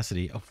colonist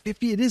capacity. Oh,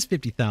 50, it is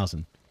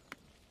 50,000.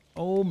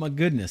 Oh my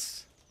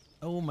goodness.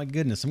 Oh my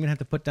goodness. I'm going to have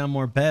to put down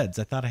more beds.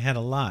 I thought I had a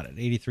lot at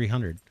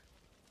 8,300.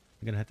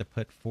 I'm going to have to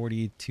put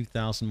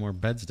 42,000 more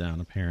beds down,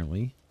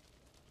 apparently.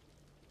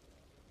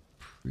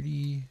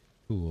 Pretty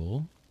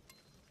cool.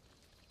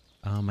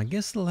 I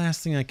guess the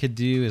last thing I could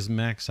do is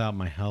max out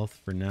my health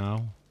for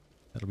now.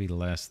 That'll be the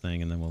last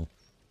thing, and then we'll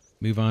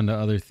move on to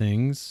other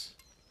things.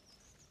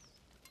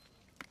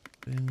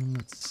 Then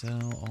let's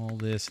sell all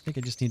this. I think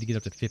I just need to get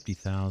up to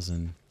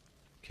 50,000.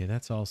 Okay,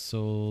 that's all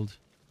sold.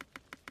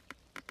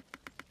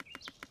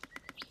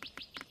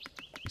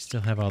 We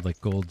still have all the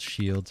gold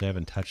shields. I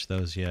haven't touched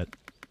those yet.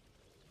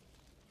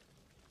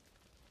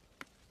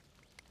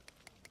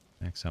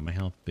 Max out my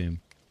health. Boom.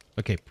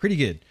 Okay, pretty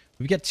good.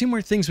 We've got 2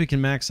 more things we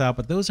can max out,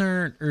 but those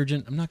aren't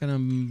urgent. I'm not going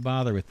to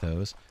bother with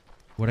those.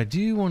 What I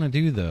do want to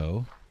do,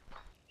 though,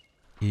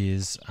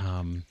 is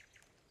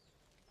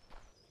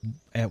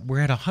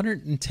we're at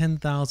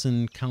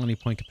 110,000 colony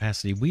point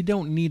capacity. We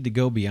don't need to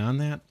go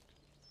beyond that,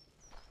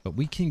 but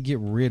we can get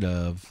rid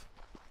of...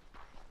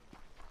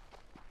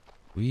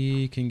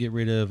 We can get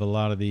rid of a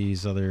lot of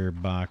these other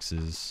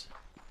boxes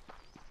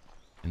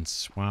and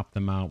swap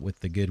them out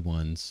with the good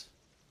ones.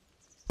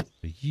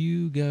 So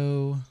you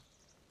go...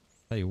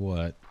 Tell you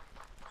what.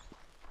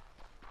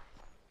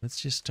 Let's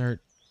just start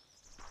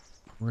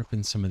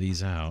ripping some of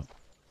these out.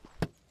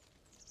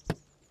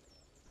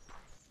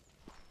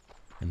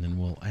 And then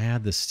we'll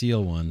add the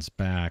steel ones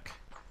back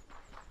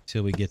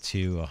till we get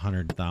to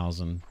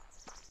 100,000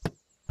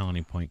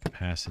 colony point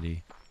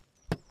capacity.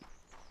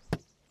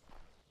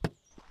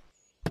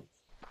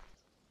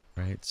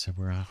 Right, so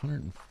we're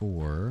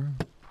 104.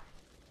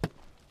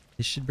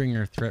 This should bring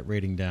our threat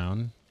rating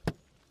down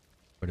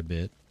quite a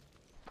bit.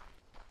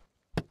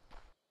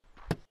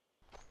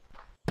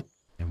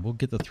 And we'll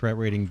get the threat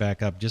rating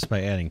back up just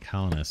by adding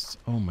colonists.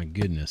 Oh my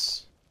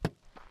goodness.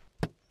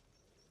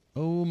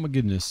 Oh my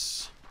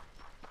goodness.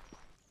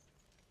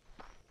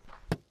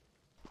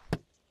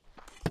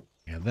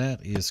 Yeah,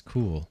 that is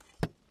cool.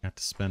 Got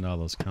to spend all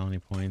those colony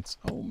points.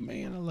 Oh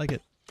man, I like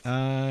it.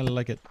 I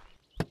like it.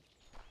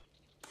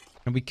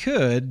 And we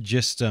could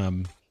just,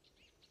 now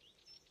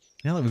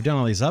that we've done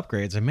all these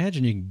upgrades, I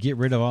imagine you can get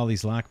rid of all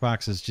these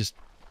lockboxes just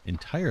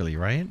entirely,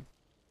 right?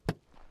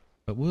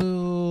 But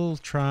we'll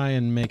try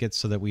and make it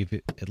so that we've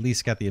at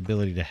least got the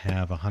ability to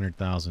have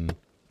 100,000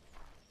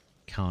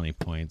 colony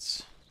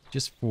points.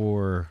 Just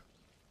for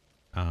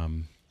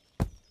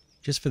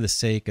the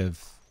sake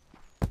of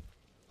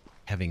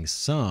having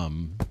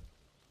some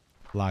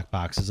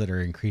lockboxes that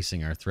are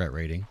increasing our threat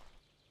rating.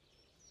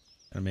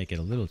 That'll make it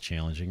a little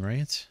challenging,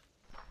 right?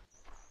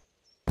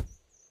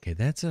 Okay,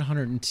 that's at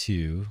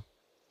 102.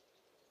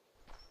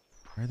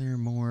 Are there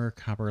more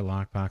copper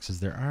lockboxes?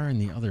 There are in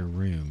the other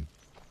room.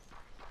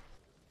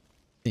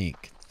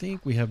 Think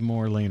we have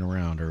more laying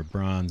around, or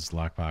bronze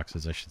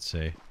lockboxes, I should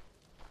say.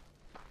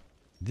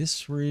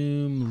 This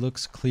room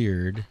looks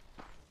cleared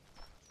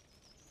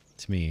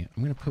to me.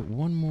 I'm going to put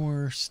 1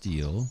 more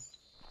steel.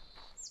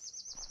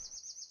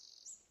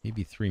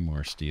 Maybe 3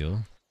 more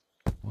steel.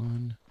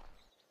 1,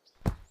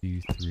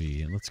 2,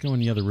 3. And let's go in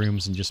the other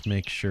rooms and just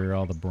make sure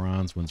all the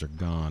bronze ones are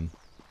gone.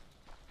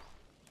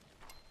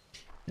 I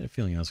had a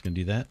feeling I was going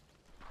to do that.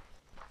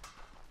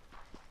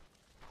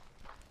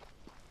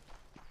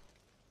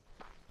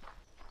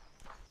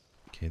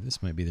 Okay,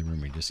 this might be the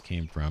room we just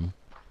came from.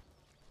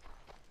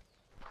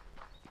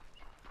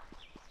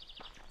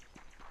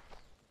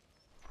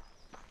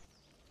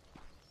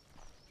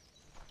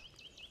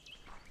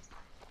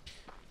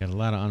 Got a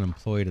lot of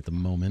unemployed at the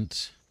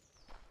moment.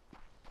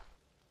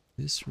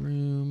 This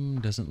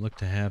room doesn't look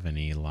to have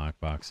any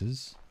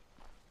lockboxes.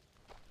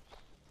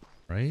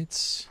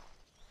 Right?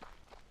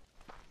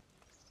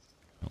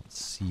 Don't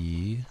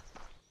see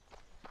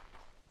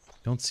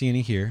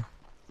any here.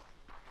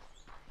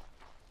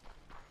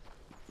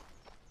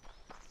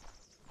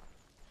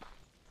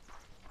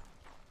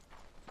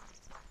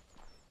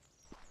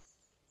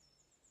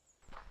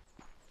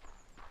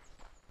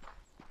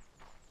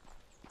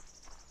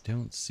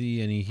 Don't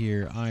see any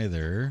here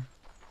either.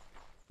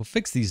 We'll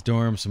fix these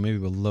dorms, so maybe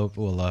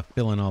we'll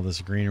fill in all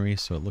this greenery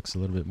so it looks a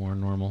little bit more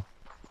normal.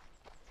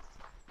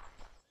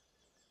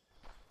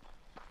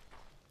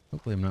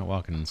 Hopefully I'm not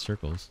walking in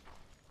circles.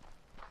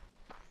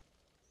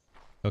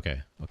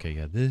 Okay,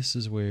 yeah, this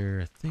is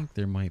where I think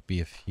there might be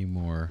a few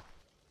more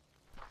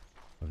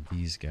of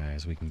these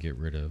guys we can get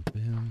rid of.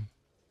 Boom.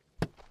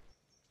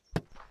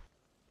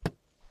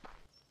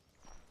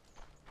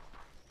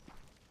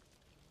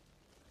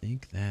 I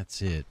think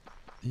that's it.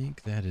 I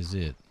think that is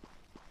it.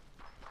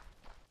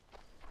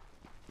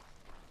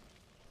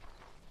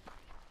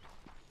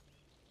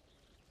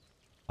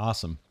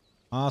 Awesome.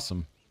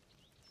 Awesome.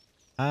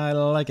 I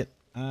like it.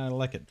 I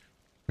like it.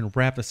 I'm going to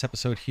wrap this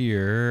episode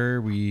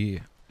here.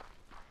 We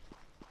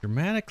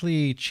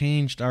dramatically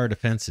changed our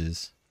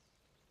defenses.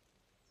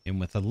 And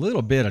with a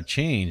little bit of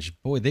change,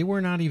 boy, they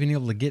were not even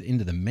able to get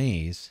into the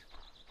maze.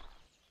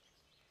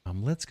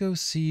 Let's go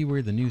see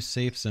where the new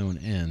safe zone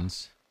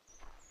ends.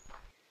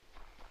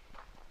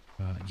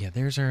 Yeah,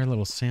 there's our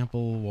little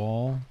sample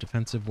wall,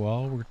 defensive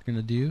wall we're going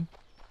to do.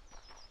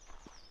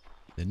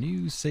 The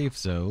new safe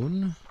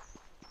zone.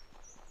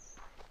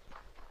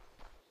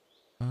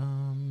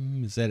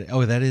 Is that it?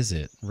 Oh, that is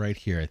it. Right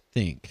here, I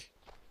think.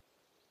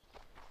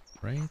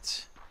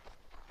 Right?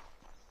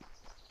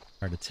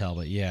 Hard to tell,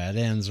 but yeah, it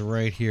ends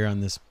right here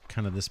on this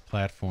kind of this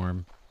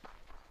platform.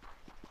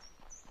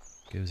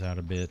 Goes out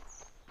a bit.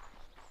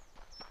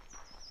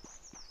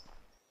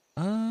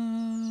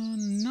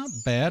 Not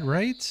bad,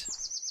 right?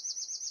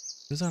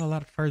 Goes out a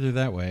lot farther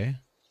that way.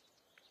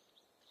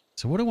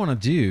 So what I want to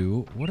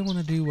do, a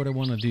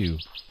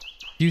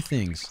few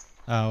things.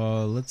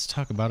 Let's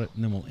talk about it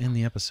and then we'll end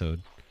the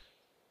episode.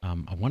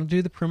 I want to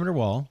do the perimeter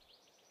wall.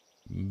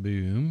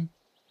 Boom.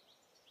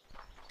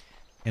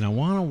 And I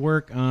want to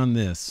work on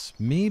this.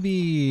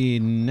 Maybe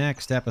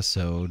next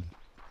episode,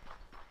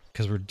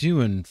 because we're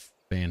doing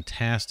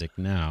fantastic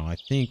now. I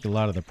think a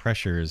lot of the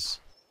pressure is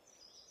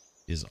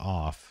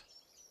off.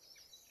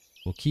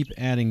 We'll keep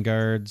adding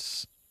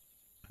guards.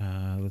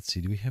 Let's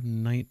see. Do we have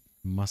night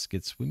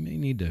muskets? We may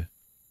need to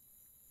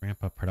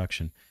ramp up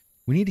production.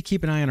 We need to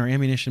keep an eye on our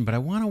ammunition, but I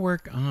want to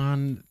work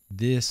on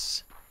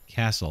this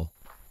castle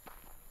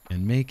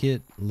and make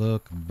it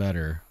look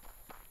better.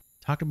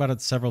 Talked about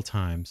it several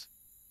times.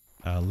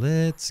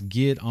 Let's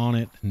get on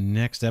it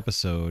next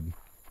episode.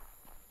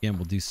 Again,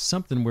 we'll do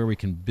something where we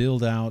can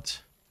build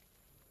out.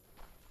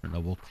 I don't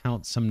know, we'll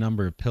count some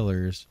number of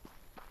pillars,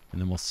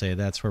 and then we'll say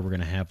that's where we're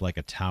going to have like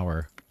a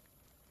tower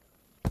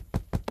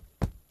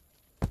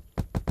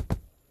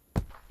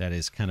that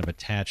is kind of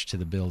attached to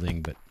the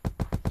building, but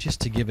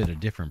just to give it a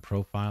different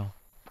profile.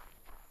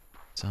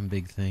 Some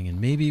big thing. And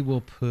maybe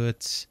we'll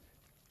put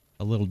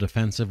a little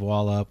defensive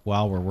wall up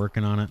while we're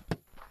working on it.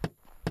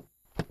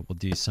 We'll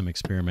do some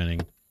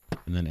experimenting.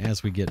 And then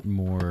as we get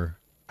more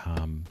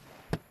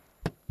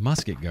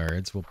musket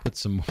guards, we'll put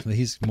some of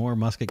these more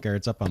musket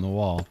guards up on the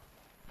wall.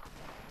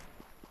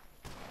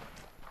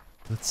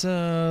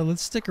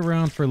 Let's stick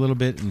around for a little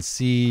bit and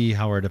see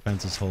how our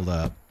defenses hold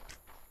up.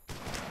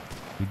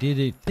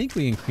 We think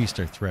we increased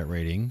our threat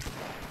rating,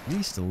 at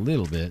least a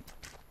little bit.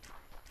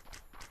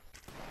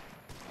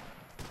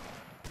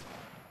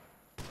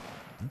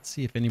 Let's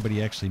see if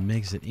anybody actually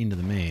makes it into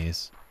the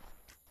maze.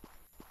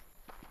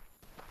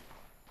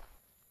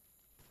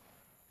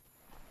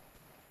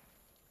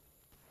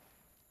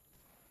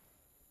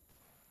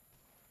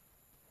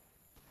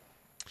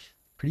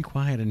 Pretty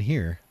quiet in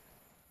here.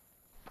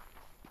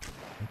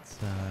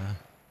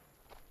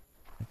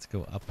 Let's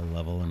go up a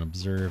level and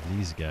observe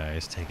these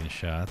guys taking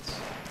shots.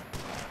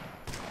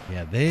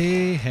 Yeah,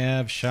 they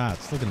have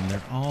shots. Look at them.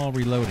 They're all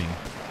reloading.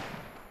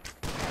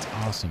 It's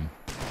awesome.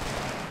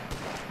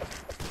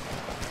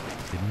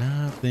 Did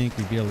not think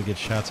we'd be able to get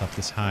shots off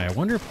this high. I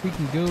wonder if we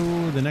can go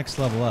the next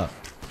level up.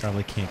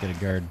 Probably can't get a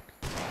guard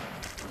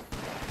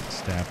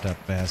staffed up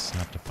fast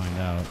enough to find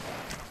out.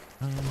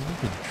 We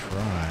could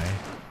try.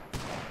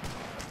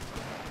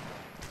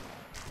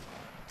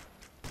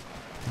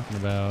 Talking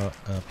about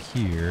up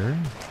here.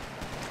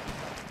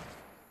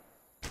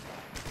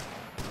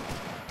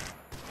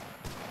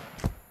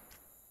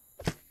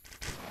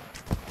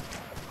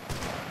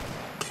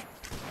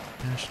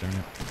 Gosh darn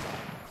it.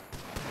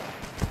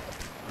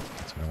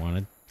 That's what I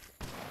wanted.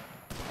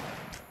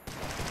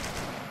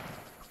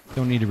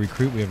 Don't need to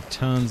recruit. We have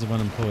tons of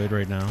unemployed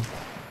right now.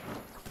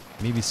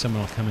 Maybe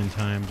someone will come in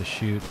time to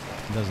shoot.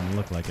 It doesn't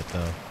look like it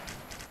though.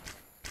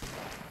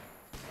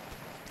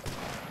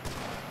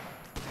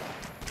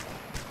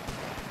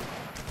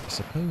 I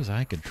suppose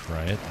I could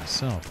try it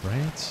myself,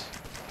 right?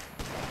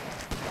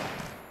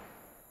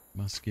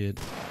 Musket.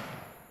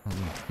 I don't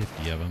need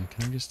 50 of them.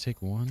 Can I just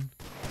take one?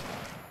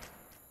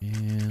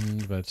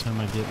 And by the time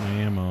I get my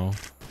ammo...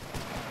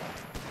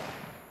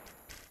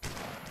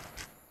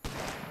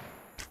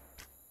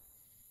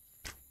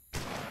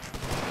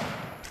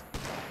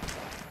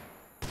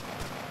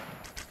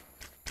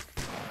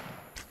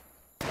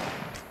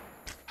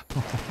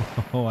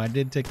 Oh, I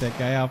did take that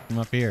guy out from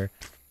up here.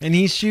 And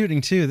he's shooting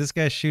too. This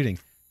guy's shooting.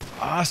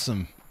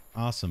 Awesome.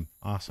 Awesome.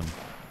 Awesome.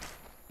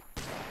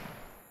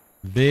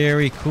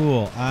 Very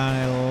cool.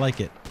 I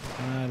like it.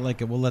 I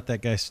like it. We'll let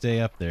that guy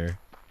stay up there.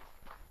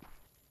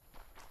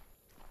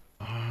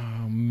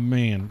 Oh,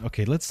 man.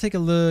 Okay, let's take a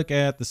look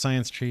at the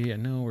science tree. I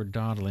know we're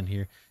dawdling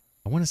here.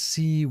 I want to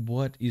see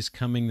what is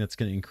coming that's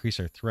going to increase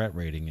our threat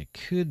rating. It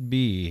could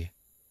be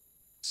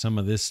some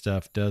of this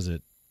stuff does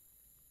it.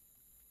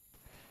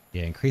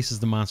 Yeah, increases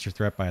the monster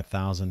threat by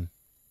 1,000.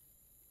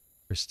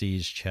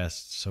 Prestige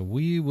chests. So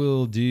we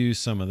will do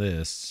some of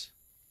this.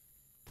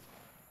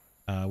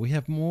 We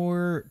have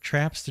more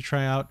traps to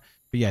try out.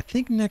 But yeah, I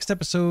think next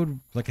episode,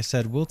 like I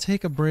said, we'll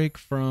take a break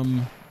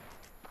from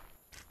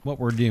what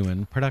we're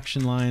doing.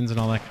 Production lines and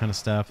all that kind of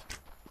stuff.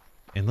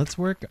 And let's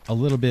work a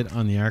little bit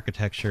on the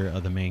architecture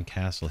of the main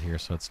castle here.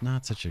 So it's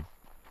not such a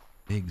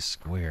big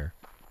square.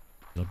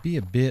 It'll be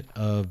a bit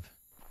of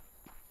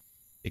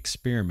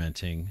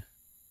experimenting.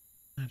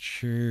 Not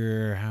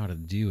sure how to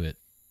do it.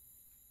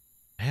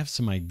 I have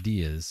some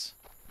ideas.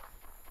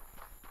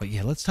 But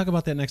yeah, let's talk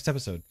about that next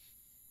episode.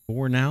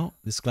 For now,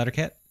 this is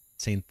Glidercat,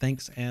 saying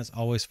thanks as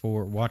always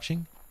for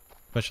watching.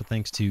 Special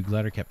thanks to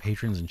Glidercat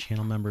patrons and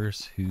channel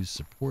members whose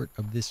support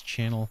of this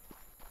channel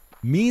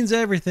means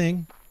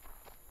everything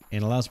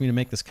and allows me to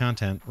make this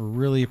content.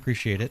 Really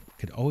appreciate it.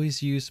 Could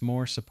always use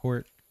more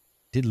support.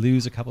 Did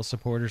lose a couple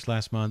supporters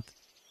last month.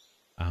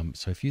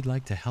 So if you'd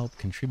like to help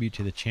contribute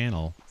to the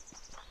channel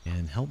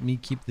and help me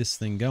keep this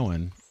thing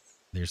going,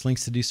 there's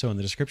links to do so in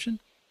the description.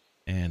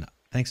 And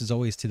thanks as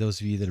always to those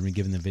of you that have been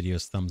giving the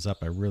videos thumbs up.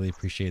 I really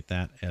appreciate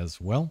that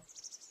as well.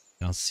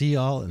 And I'll see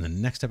y'all in the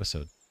next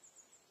episode.